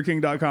go to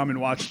liverking.com and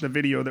watch the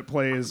video that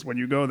plays when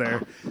you go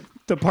there,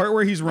 the part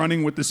where he's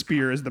running with the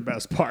spear is the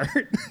best part.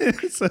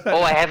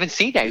 Oh, I haven't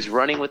seen that. He's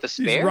running with a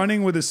spear? He's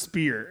running with a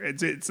spear.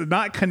 It's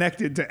not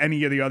connected to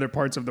any of the other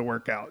parts of the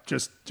workout.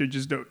 Just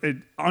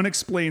an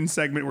unexplained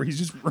segment where he's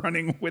just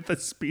running with a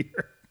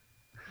spear.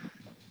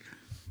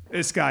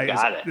 This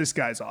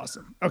guy's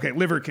awesome. Okay,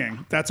 Liver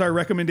King. That's our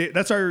recommendation.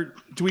 That's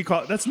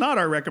not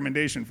our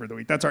recommendation for the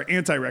week. That's our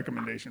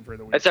anti-recommendation for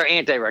the week. That's our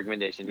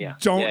anti-recommendation, yeah.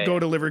 Don't go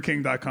to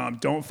liverking.com.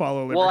 Don't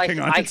follow Liver King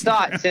on Instagram. I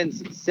thought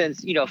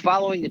since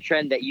following the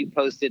trend that you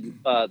posted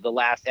the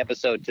last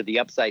episode to the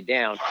upside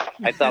down,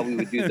 I thought we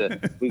would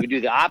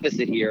do the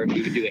opposite here.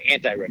 We would do an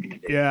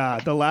anti-recommendation. Yeah,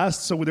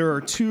 so there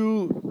are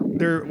two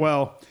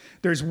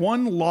there's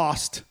one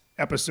lost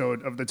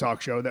episode of the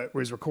talk show that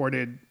was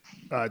recorded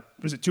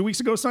was it 2 weeks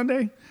ago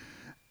Sunday?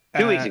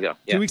 2 weeks ago.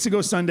 Yeah. 2 weeks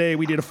ago Sunday,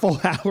 we did a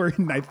full hour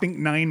and I think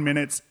 9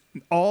 minutes.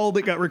 All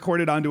that got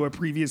recorded onto a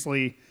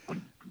previously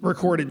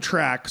recorded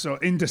track, so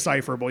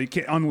indecipherable,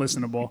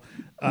 unlistenable.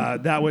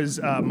 That was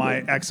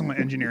my excellent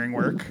engineering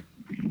work.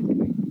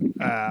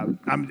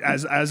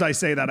 As I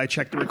say that, I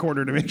checked the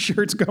recorder to make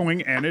sure it's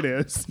going, and it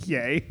is.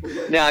 Yay!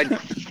 Now,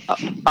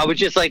 I would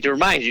just like to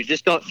remind you,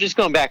 just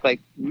going back like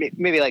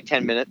maybe like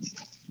 10 minutes,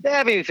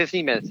 maybe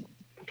 15 minutes.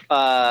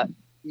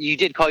 You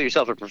did call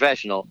yourself a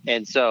professional,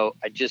 and so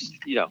I just,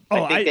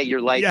 I think that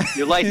your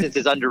license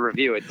is under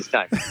review at this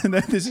time.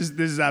 This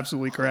is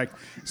absolutely correct.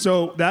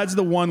 So that's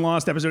the one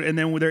lost episode, and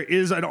then there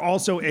is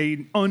also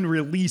an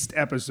unreleased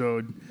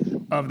episode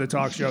of the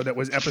talk show that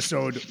was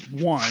episode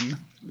 1.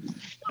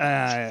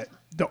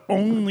 The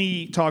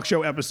only talk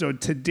show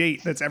episode to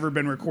date that's ever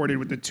been recorded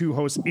with the two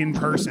hosts in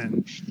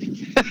person.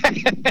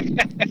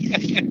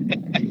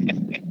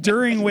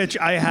 During which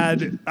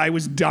I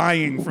was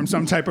dying from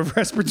some type of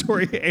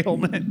respiratory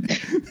ailment.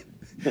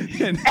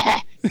 And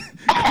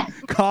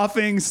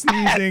coughing,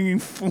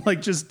 sneezing,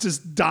 like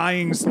just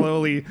dying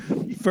slowly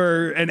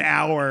for an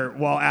hour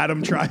while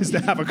Adam tries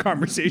to have a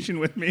conversation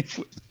with me.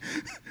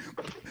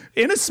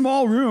 In a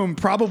small room,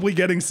 probably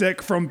getting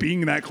sick from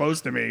being that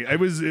close to me.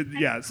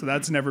 So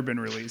that's never been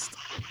released.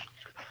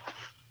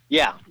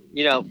 Yeah,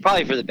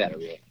 probably for the better.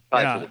 Really.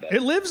 Probably for the better.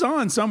 It lives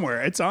on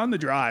somewhere. It's on the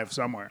drive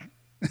somewhere.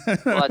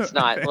 Well, it's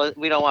not.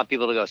 We don't want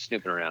people to go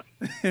snooping around.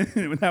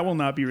 That will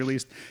not be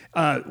released.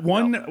 We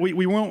won't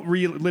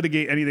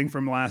relitigate anything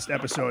from last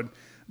episode,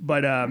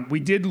 but we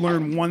did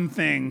learn one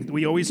thing.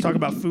 We always talk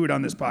about food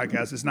on this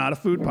podcast. It's not a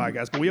food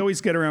podcast, but we always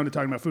get around to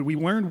talking about food. We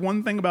learned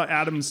one thing about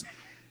Adam's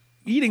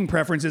eating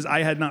preferences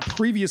I had not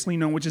previously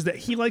known, which is that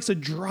he likes a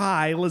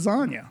dry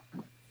lasagna.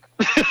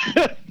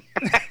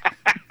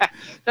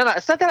 No,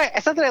 it's not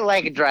that I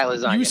like a dry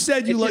lasagna. You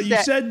said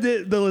said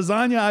that the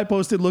lasagna I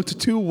posted looked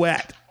too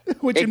wet.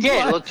 It did.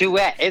 It looked too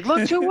wet. It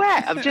looked too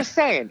wet. I'm just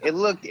saying. It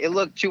looked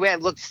too wet.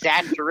 It looked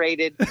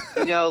saturated.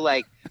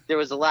 Like there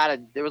was a lot of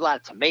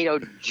tomato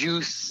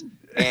juice,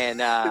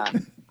 and I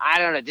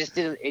don't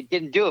know. It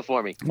didn't do it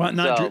for me. Well,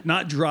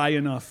 not dry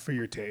enough for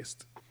your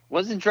taste.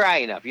 Wasn't dry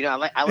enough.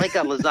 I like a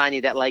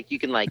lasagna that you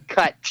can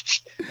cut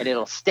and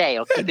it'll stay.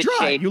 It'll keep its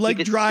shape. You like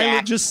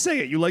dry? Just say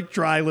it. You like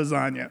dry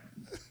lasagna.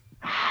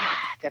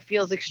 That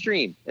feels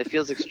extreme. That's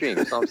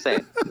all I'm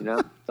saying.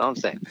 That's all I'm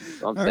saying.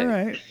 All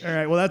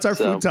right. Well, that's our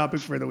food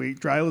topic for the week.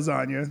 Dry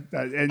lasagna.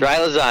 Dry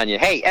lasagna.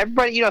 Hey,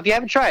 everybody, if you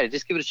haven't tried it,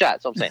 just give it a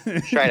shot. That's all I'm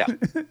saying. Try it out.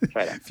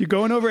 If you're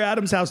going over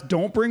Adam's house,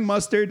 don't bring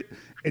mustard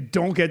and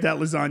don't get that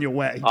lasagna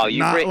wet. Oh,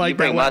 you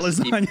bring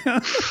mustard.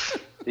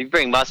 Lasagna. You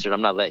bring mustard,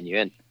 I'm not letting you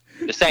in.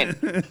 Just saying.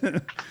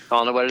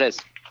 Calling it what it is.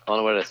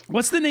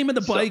 What's the name of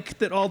the bike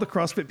that all the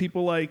CrossFit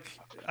people like?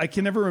 I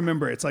can never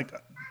remember. It's like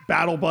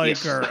battle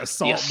bike or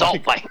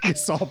assault bike. The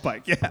assault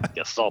bike, yeah.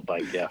 The assault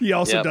bike, yeah. He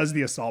also does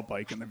the assault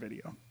bike in the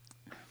video,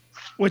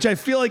 which I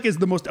feel like is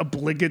the most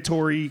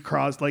obligatory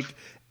cross. Like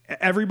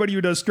everybody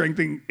who does strength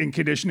and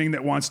conditioning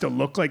that wants to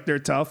look like they're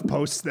tough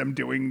posts them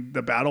doing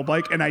the battle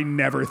bike, and I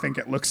never think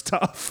it looks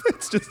tough.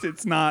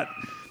 It's not.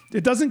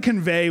 It doesn't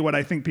convey what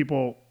I think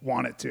people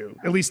want it to,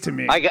 at least to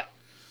me.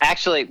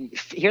 Actually,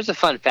 here's a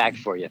fun fact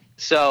for you.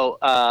 So,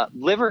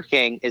 Liver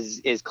King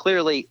is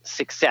clearly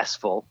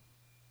successful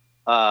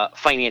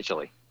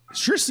financially.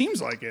 Sure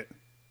seems like it.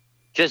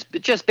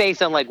 Just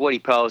based on what he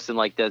posts and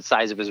the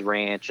size of his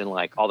ranch and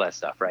all that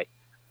stuff, right?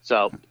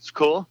 So it's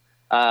cool.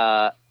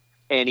 And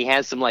he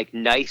has some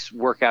nice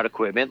workout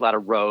equipment, a lot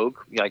of Rogue,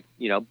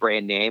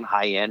 brand name,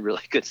 high end,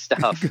 really good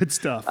stuff. Good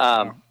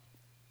stuff.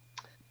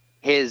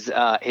 His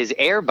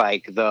air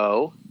bike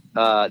though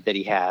that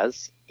he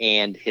has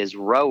and his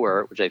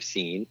rower, which I've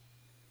seen,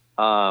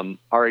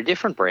 are a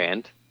different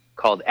brand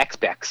called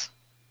XBEX.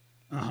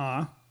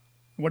 Uh-huh.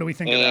 What do we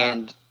think of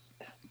And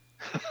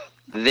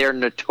they're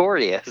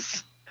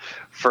notorious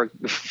for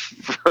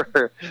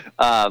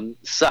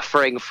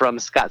suffering from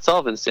Scott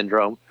Sullivan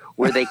syndrome,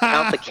 where they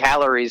count the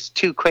calories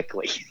too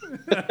quickly.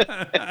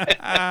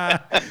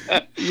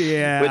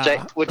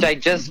 Yeah. Which I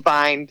just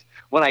find,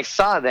 when I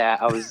saw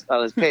that, I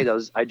was paid.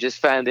 I just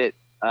found it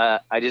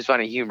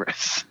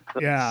humorous.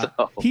 Yeah.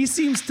 So, He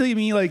seems to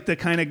me like the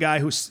kind of guy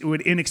who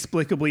would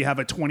inexplicably have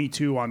a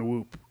 22 on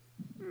Whoop.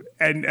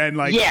 And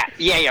like yeah,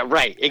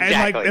 right,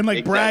 exactly, and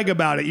exactly. brag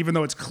about it, even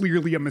though it's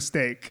clearly a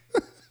mistake.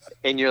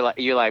 And you're like,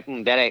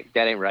 that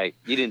ain't right.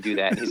 You didn't do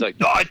that. And he's like,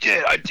 no, I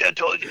did. I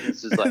told you.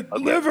 It's just like,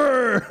 okay.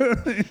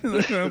 Liver.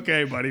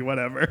 Okay, buddy,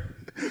 whatever.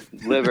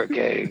 Liver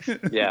cakes.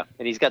 Yeah,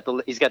 and he's got the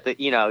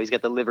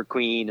Liver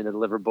Queen and the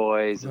Liver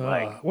Boys. And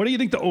like, what do you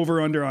think the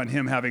over under on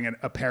him having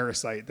a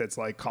parasite that's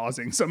like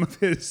causing some of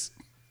his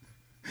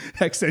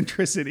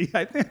eccentricity?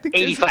 I think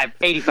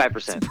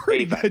 85%.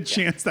 Pretty good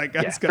chance that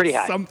guy's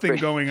got something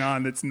going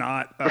on that's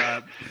not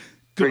good.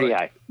 Pretty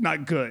high.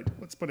 Not good.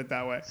 Let's put it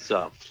that way.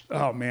 So,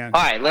 oh man.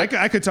 All right,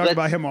 I could talk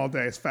about him all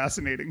day. It's a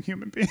fascinating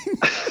human being.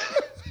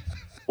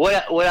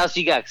 What else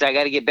you got? Because I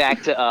got to get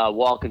back to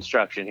wall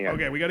construction here.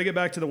 Okay, we got to get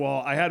back to the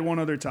wall. I had one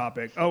other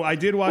topic. Oh, I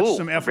did watch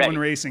some F1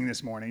 racing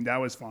this morning. That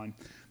was fun.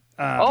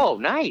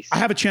 Nice. I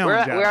have a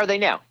challenge. Where are they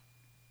now?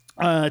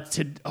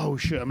 Oh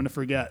shit, I'm gonna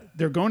forget.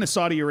 They're going to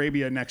Saudi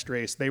Arabia next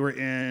race. They were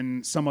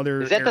in some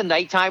other. Is that the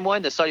nighttime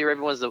one? The Saudi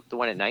Arabia one's the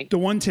one at night. The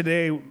one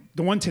today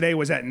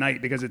was at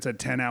night because it's a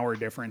 10-hour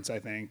difference, I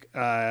think.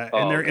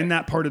 And they're in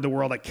that part of the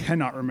world. I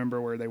cannot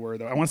remember where they were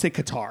though. I want to say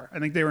Qatar. I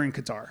think they were in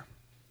Qatar.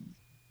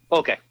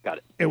 Okay, got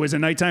it. It was a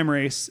nighttime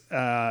race.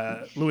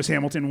 Lewis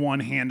Hamilton won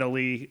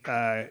handily.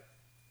 Damn.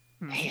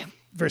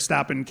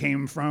 Verstappen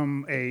came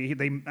from he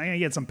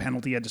had some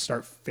penalty. He had to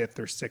start 5th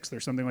or 6th or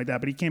something like that,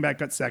 but he came back,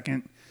 got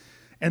 2nd.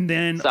 And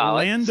then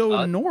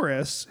Lando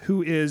Norris,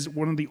 who is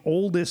one of the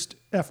oldest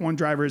F1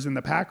 drivers in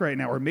the pack right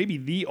now, or maybe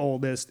the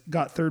oldest,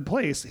 got 3rd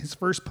place. His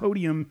first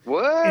podium in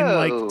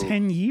like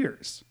 10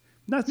 years.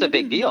 That's a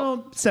big deal.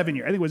 Well, 7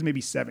 years. I think it was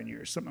maybe 7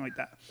 years, something like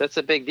that. That's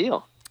a big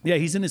deal. Yeah,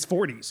 he's in his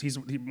 40s. He's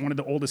one of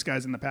the oldest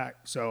guys in the pack.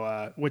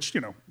 So, which,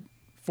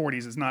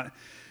 40s is not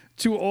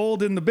too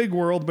old in the big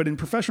world, but in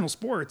professional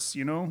sports,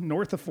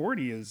 north of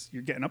 40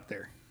 you're getting up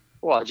there.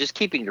 Well, just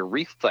keeping your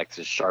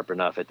reflexes sharp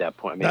enough at that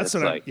point. I mean, that's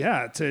what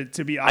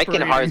to be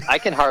operating. I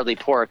can hardly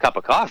pour a cup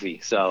of coffee,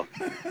 so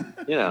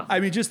I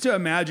mean, just to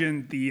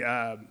imagine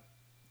the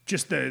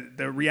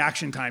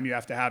reaction time you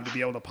have to be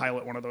able to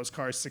pilot one of those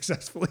cars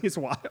successfully is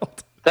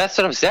wild. That's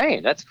what I'm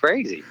saying. That's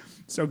crazy.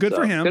 So good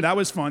for him. That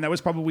was fun. That was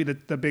probably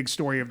the big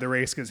story of the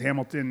race because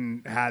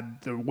Hamilton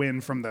had the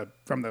win from the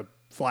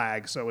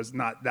flag, so it was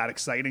not that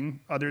exciting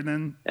other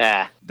than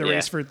the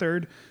race for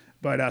 3rd.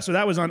 But so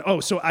that was on. Oh,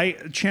 so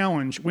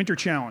winter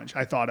challenge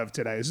I thought of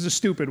today. This is a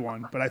stupid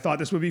one, but I thought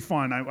this would be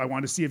fun. I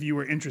wanted to see if you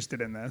were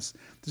interested in this.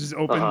 This is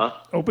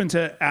open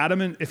to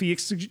Adam, and if he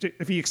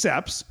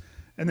accepts,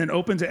 and then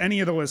open to any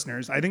of the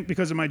listeners. I think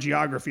because of my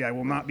geography, I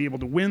will not be able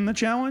to win the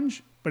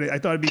challenge, but I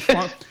thought it'd be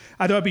fun.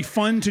 I thought it'd be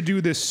fun to do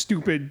this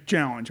stupid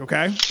challenge.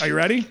 Okay, are you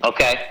ready?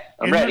 Okay,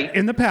 I'm ready.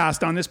 In the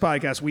past, on this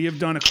podcast, we have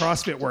done a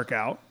CrossFit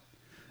workout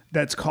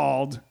that's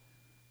called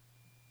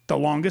the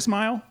longest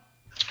mile.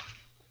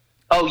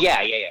 Oh,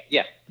 yeah.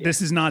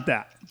 This is not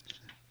that.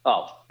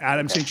 Oh.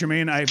 Adam St.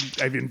 Germain,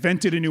 I've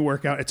invented a new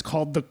workout. It's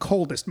called the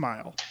coldest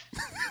mile.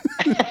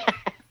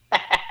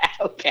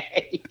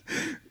 Okay.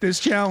 This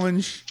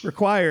challenge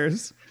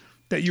requires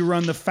that you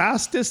run the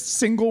fastest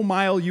single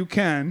mile you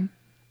can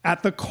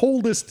at the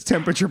coldest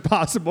temperature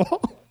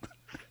possible.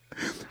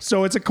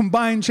 So it's a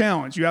combined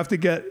challenge. You have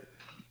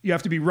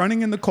to be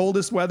running in the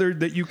coldest weather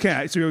that you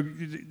can. So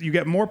you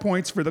get more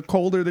points for the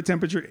colder the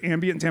temperature,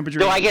 ambient temperature.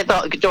 Do I get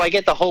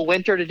the whole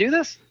winter to do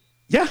this?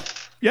 Yeah.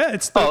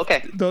 It's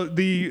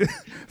the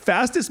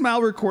fastest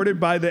mile recorded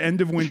by the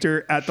end of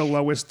winter at the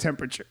lowest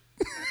temperature.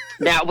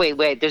 Now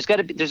wait. There's got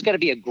to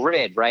be a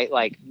grid, right?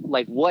 Like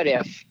what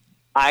if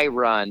I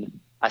run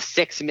a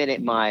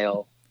 6-minute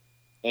mile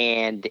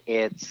and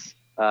it's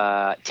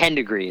 10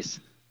 degrees,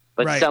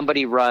 but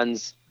somebody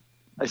runs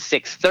a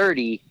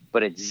 6:30.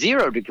 But at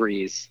 0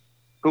 degrees,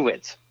 who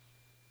wins?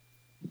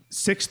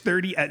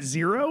 6:30 at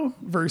 0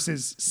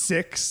 versus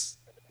 6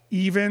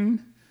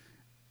 even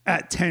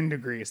at 10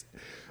 degrees.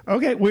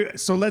 Okay,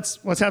 so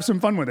let's have some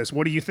fun with this.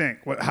 What do you think?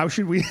 How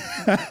should we?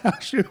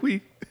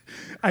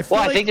 I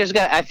think there's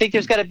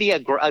got to be a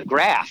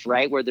graph,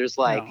 right? Where there's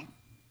like,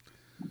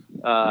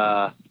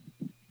 I'm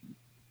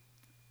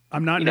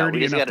not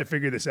nerdy enough to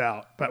figure this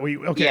out, but we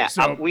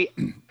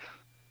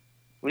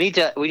need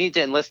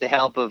to enlist the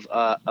help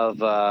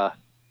of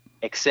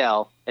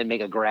Excel and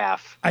make a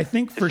graph. I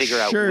think to figure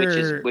out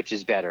which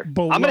is better. I'm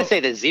going to say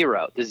the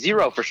 0. The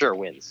 0 for sure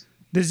wins.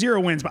 The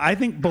 0 wins, but I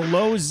think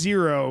below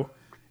 0,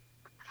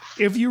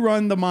 if you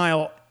run the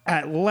mile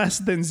at less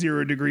than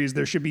 0 degrees,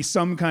 there should be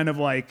some kind of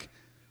like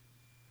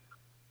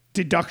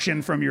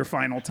deduction from your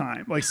final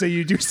time. Like, say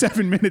you do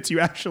 7 minutes, you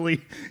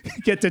actually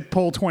get to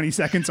pull 20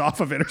 seconds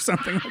off of it or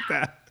something like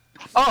that.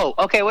 Oh,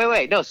 okay.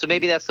 Wait. No, so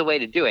maybe that's the way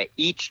to do it.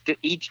 Each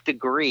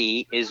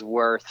degree is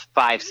worth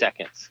 5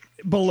 seconds.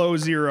 Below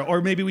zero,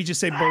 or maybe we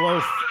just say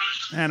below.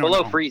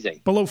 Below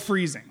freezing. Below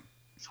freezing.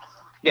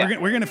 Yeah.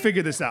 We're gonna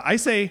figure this out. I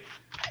say,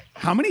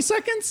 how many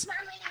seconds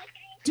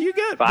do you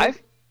get?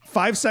 5?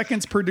 5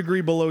 seconds per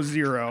degree below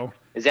zero.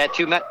 Is that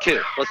 2?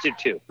 2. Let's do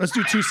 2. Let's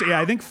do 2. Yeah,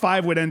 I think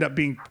 5 would end up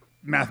being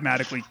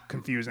mathematically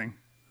confusing.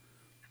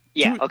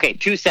 Yeah. Okay.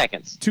 2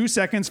 seconds. 2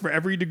 seconds for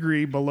every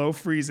degree below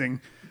freezing,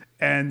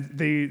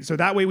 and so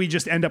that way we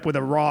just end up with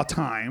a raw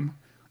time,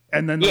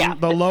 and then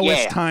the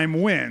lowest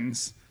time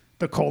wins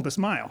the coldest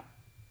mile.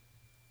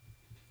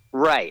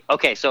 Right.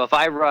 Okay. So if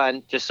I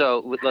run, just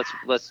so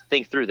let's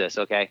think through this.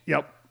 Okay.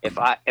 Yep.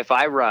 If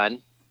I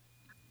run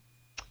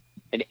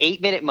an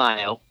 8-minute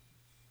mile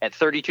at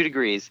 32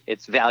 degrees,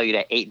 it's valued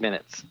at 8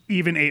 minutes.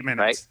 Even 8 minutes.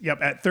 Right?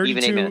 Yep. At 32.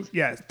 Even 8 minutes.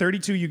 Yeah.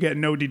 32, you get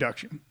no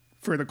deduction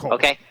for the cold.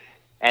 Okay.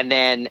 And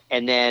then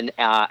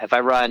if I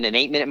run an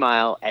 8-minute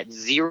mile at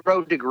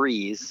 0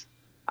 degrees,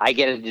 I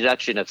get a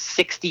deduction of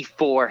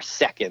 64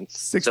 seconds.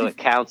 So it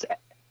counts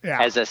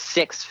as a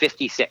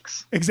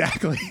 6:56.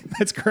 Exactly.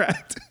 That's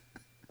correct.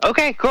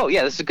 Okay, cool.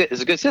 Yeah, this is good. This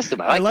is a good system.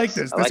 I like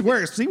this. This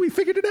works. See, we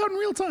figured it out in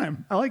real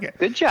time. I like it.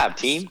 Good job,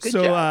 team. Good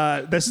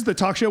job. This is the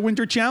Talk Show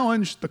Winter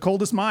Challenge, the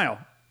coldest mile.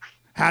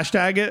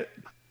 Hashtag it.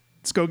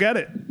 Let's go get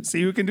it.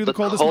 See who can do the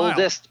coldest mile. Oh,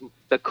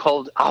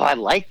 I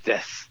like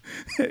this.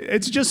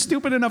 It's just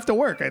stupid enough to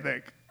work, I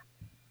think.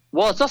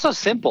 Well, it's also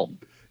simple.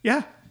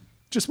 Yeah.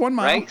 Just 1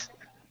 mile. Right?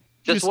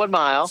 Just 1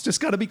 mile. It's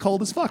just got to be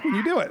cold as fuck when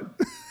you do it.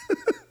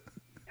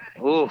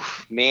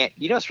 Oof, man.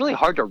 It's really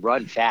hard to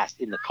run fast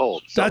in the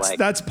cold. So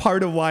that's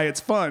part of why it's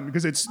fun,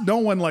 because no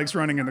one likes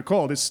running in the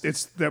cold. It's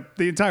the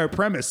entire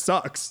premise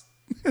sucks.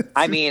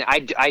 I mean,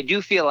 I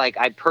do feel like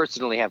I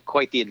personally have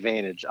quite the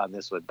advantage on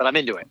this one, but I'm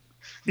into it.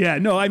 Yeah,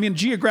 no, I mean,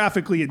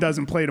 geographically it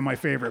doesn't play to my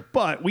favor,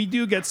 but we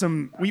do get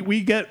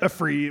we get a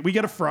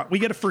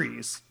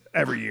freeze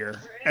every year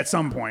at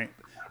some point.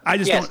 I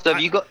just don't. So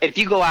if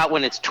you go out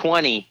when it's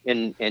 20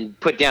 and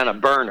put down a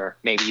burner,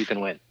 maybe you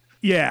can win.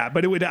 Yeah,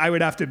 but I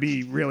would have to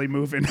be really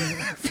moving,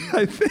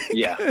 I think.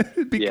 Yeah.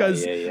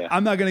 Because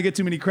I'm not going to get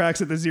too many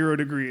cracks at the 0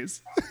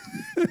 degrees.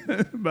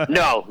 But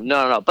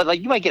no. But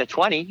like, you might get a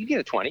 20. You get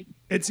a 20.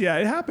 It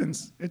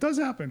happens. It does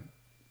happen.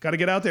 Got to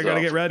get out there. Got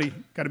to get ready.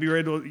 Got to be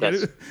ready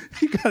to.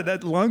 You got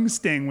that lung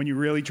sting when you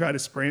really try to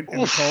sprint in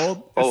the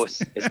cold. Oh,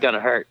 it's gonna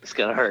hurt. It's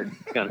gonna hurt.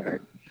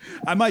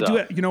 I might do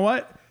it. You know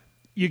what?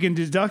 You can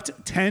deduct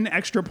 10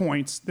 extra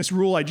points. This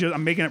rule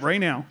I'm making it right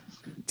now.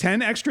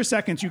 10 extra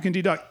seconds you can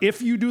deduct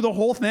if you do the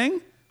whole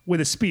thing with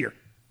a spear.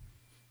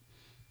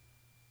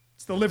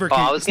 It's the Liver King.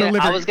 I was gonna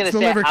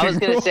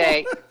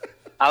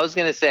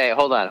say.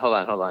 Hold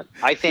on.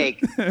 I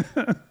think.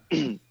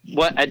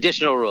 What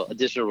additional rule?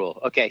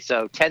 Okay,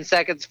 so 10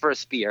 seconds for a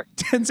spear.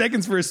 10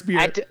 seconds for a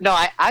spear.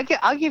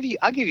 I'll give you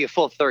a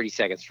full 30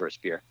 seconds for a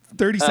spear.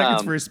 30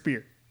 seconds for a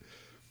spear.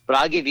 But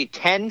I'll give you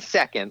 10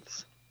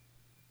 seconds.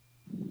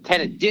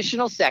 10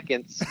 additional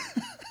seconds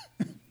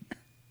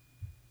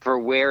for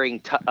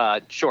wearing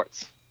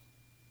shorts.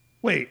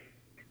 Wait.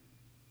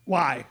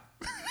 Why?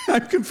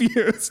 I'm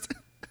confused.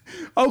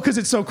 Oh, because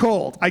it's so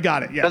cold. I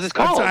got it. Yes. Because it's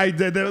cold.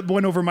 That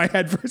went over my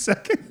head for a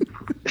second.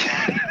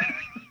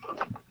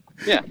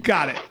 Yeah.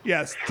 Got it.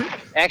 Yes.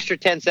 Extra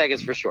 10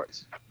 seconds for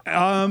shorts.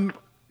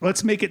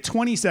 Let's make it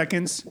 20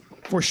 seconds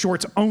for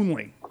shorts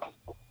only.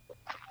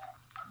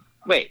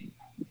 Wait.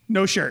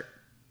 No shirt.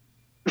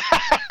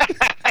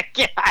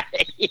 Get out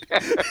of here.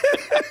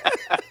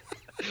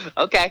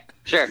 Okay.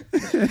 Sure.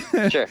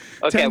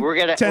 Okay, we're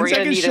gonna 10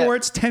 seconds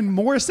shorts, 10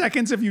 more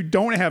seconds if you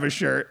don't have a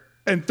shirt,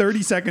 and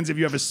 30 seconds if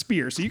you have a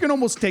spear. So you can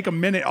almost take a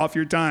minute off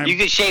your time. You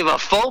can shave a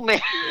full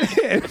minute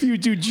if you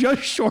do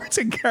just shorts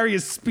and carry a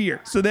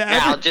spear. So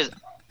that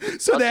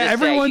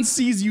everyone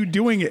sees you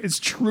doing it is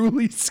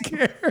truly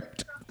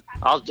scared.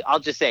 I'll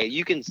just say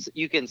you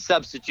can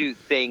substitute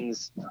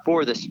things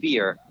for the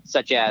spear,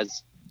 such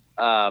as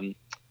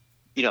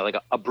like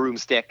a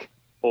broomstick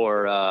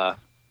or a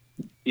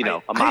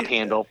mop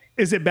handle.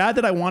 Is it bad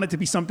that I want it to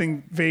be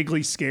something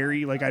vaguely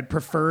scary? Like, I'd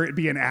prefer it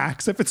be an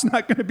axe if it's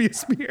not going to be a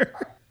spear.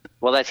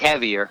 Well, that's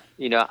heavier.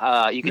 You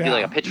could do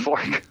like a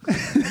pitchfork.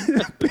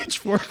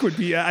 Pitchfork would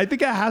be. I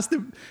think it has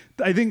to.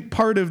 I think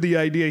part of the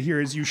idea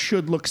here is you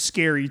should look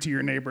scary to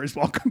your neighbors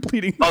while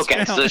completing this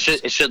challenge. So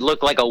it should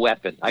look like a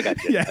weapon. I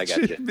got you. Yeah, I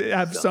got you.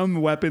 Have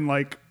some weapon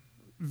look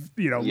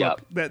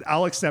that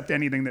I'll accept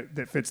anything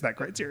that fits that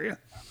criteria.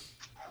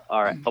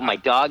 All right. Oh, my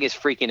dog is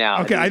freaking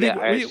out. Okay, I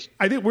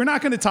think we're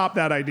not going to top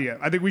that idea.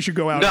 I think we should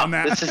go out on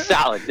that. This is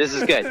solid. This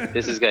is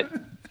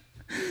good.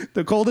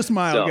 The coldest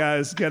mile,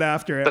 guys. Get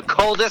after it. The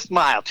coldest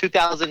mile,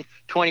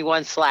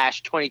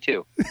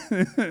 2021/22.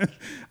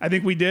 I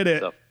think we did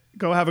it. So,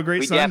 go have a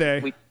great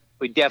Sunday.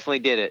 We definitely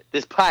did it.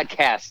 This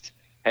podcast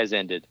has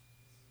ended.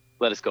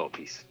 Let us go in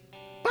peace.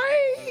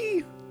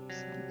 Bye.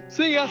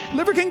 See ya.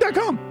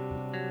 Liverking.com.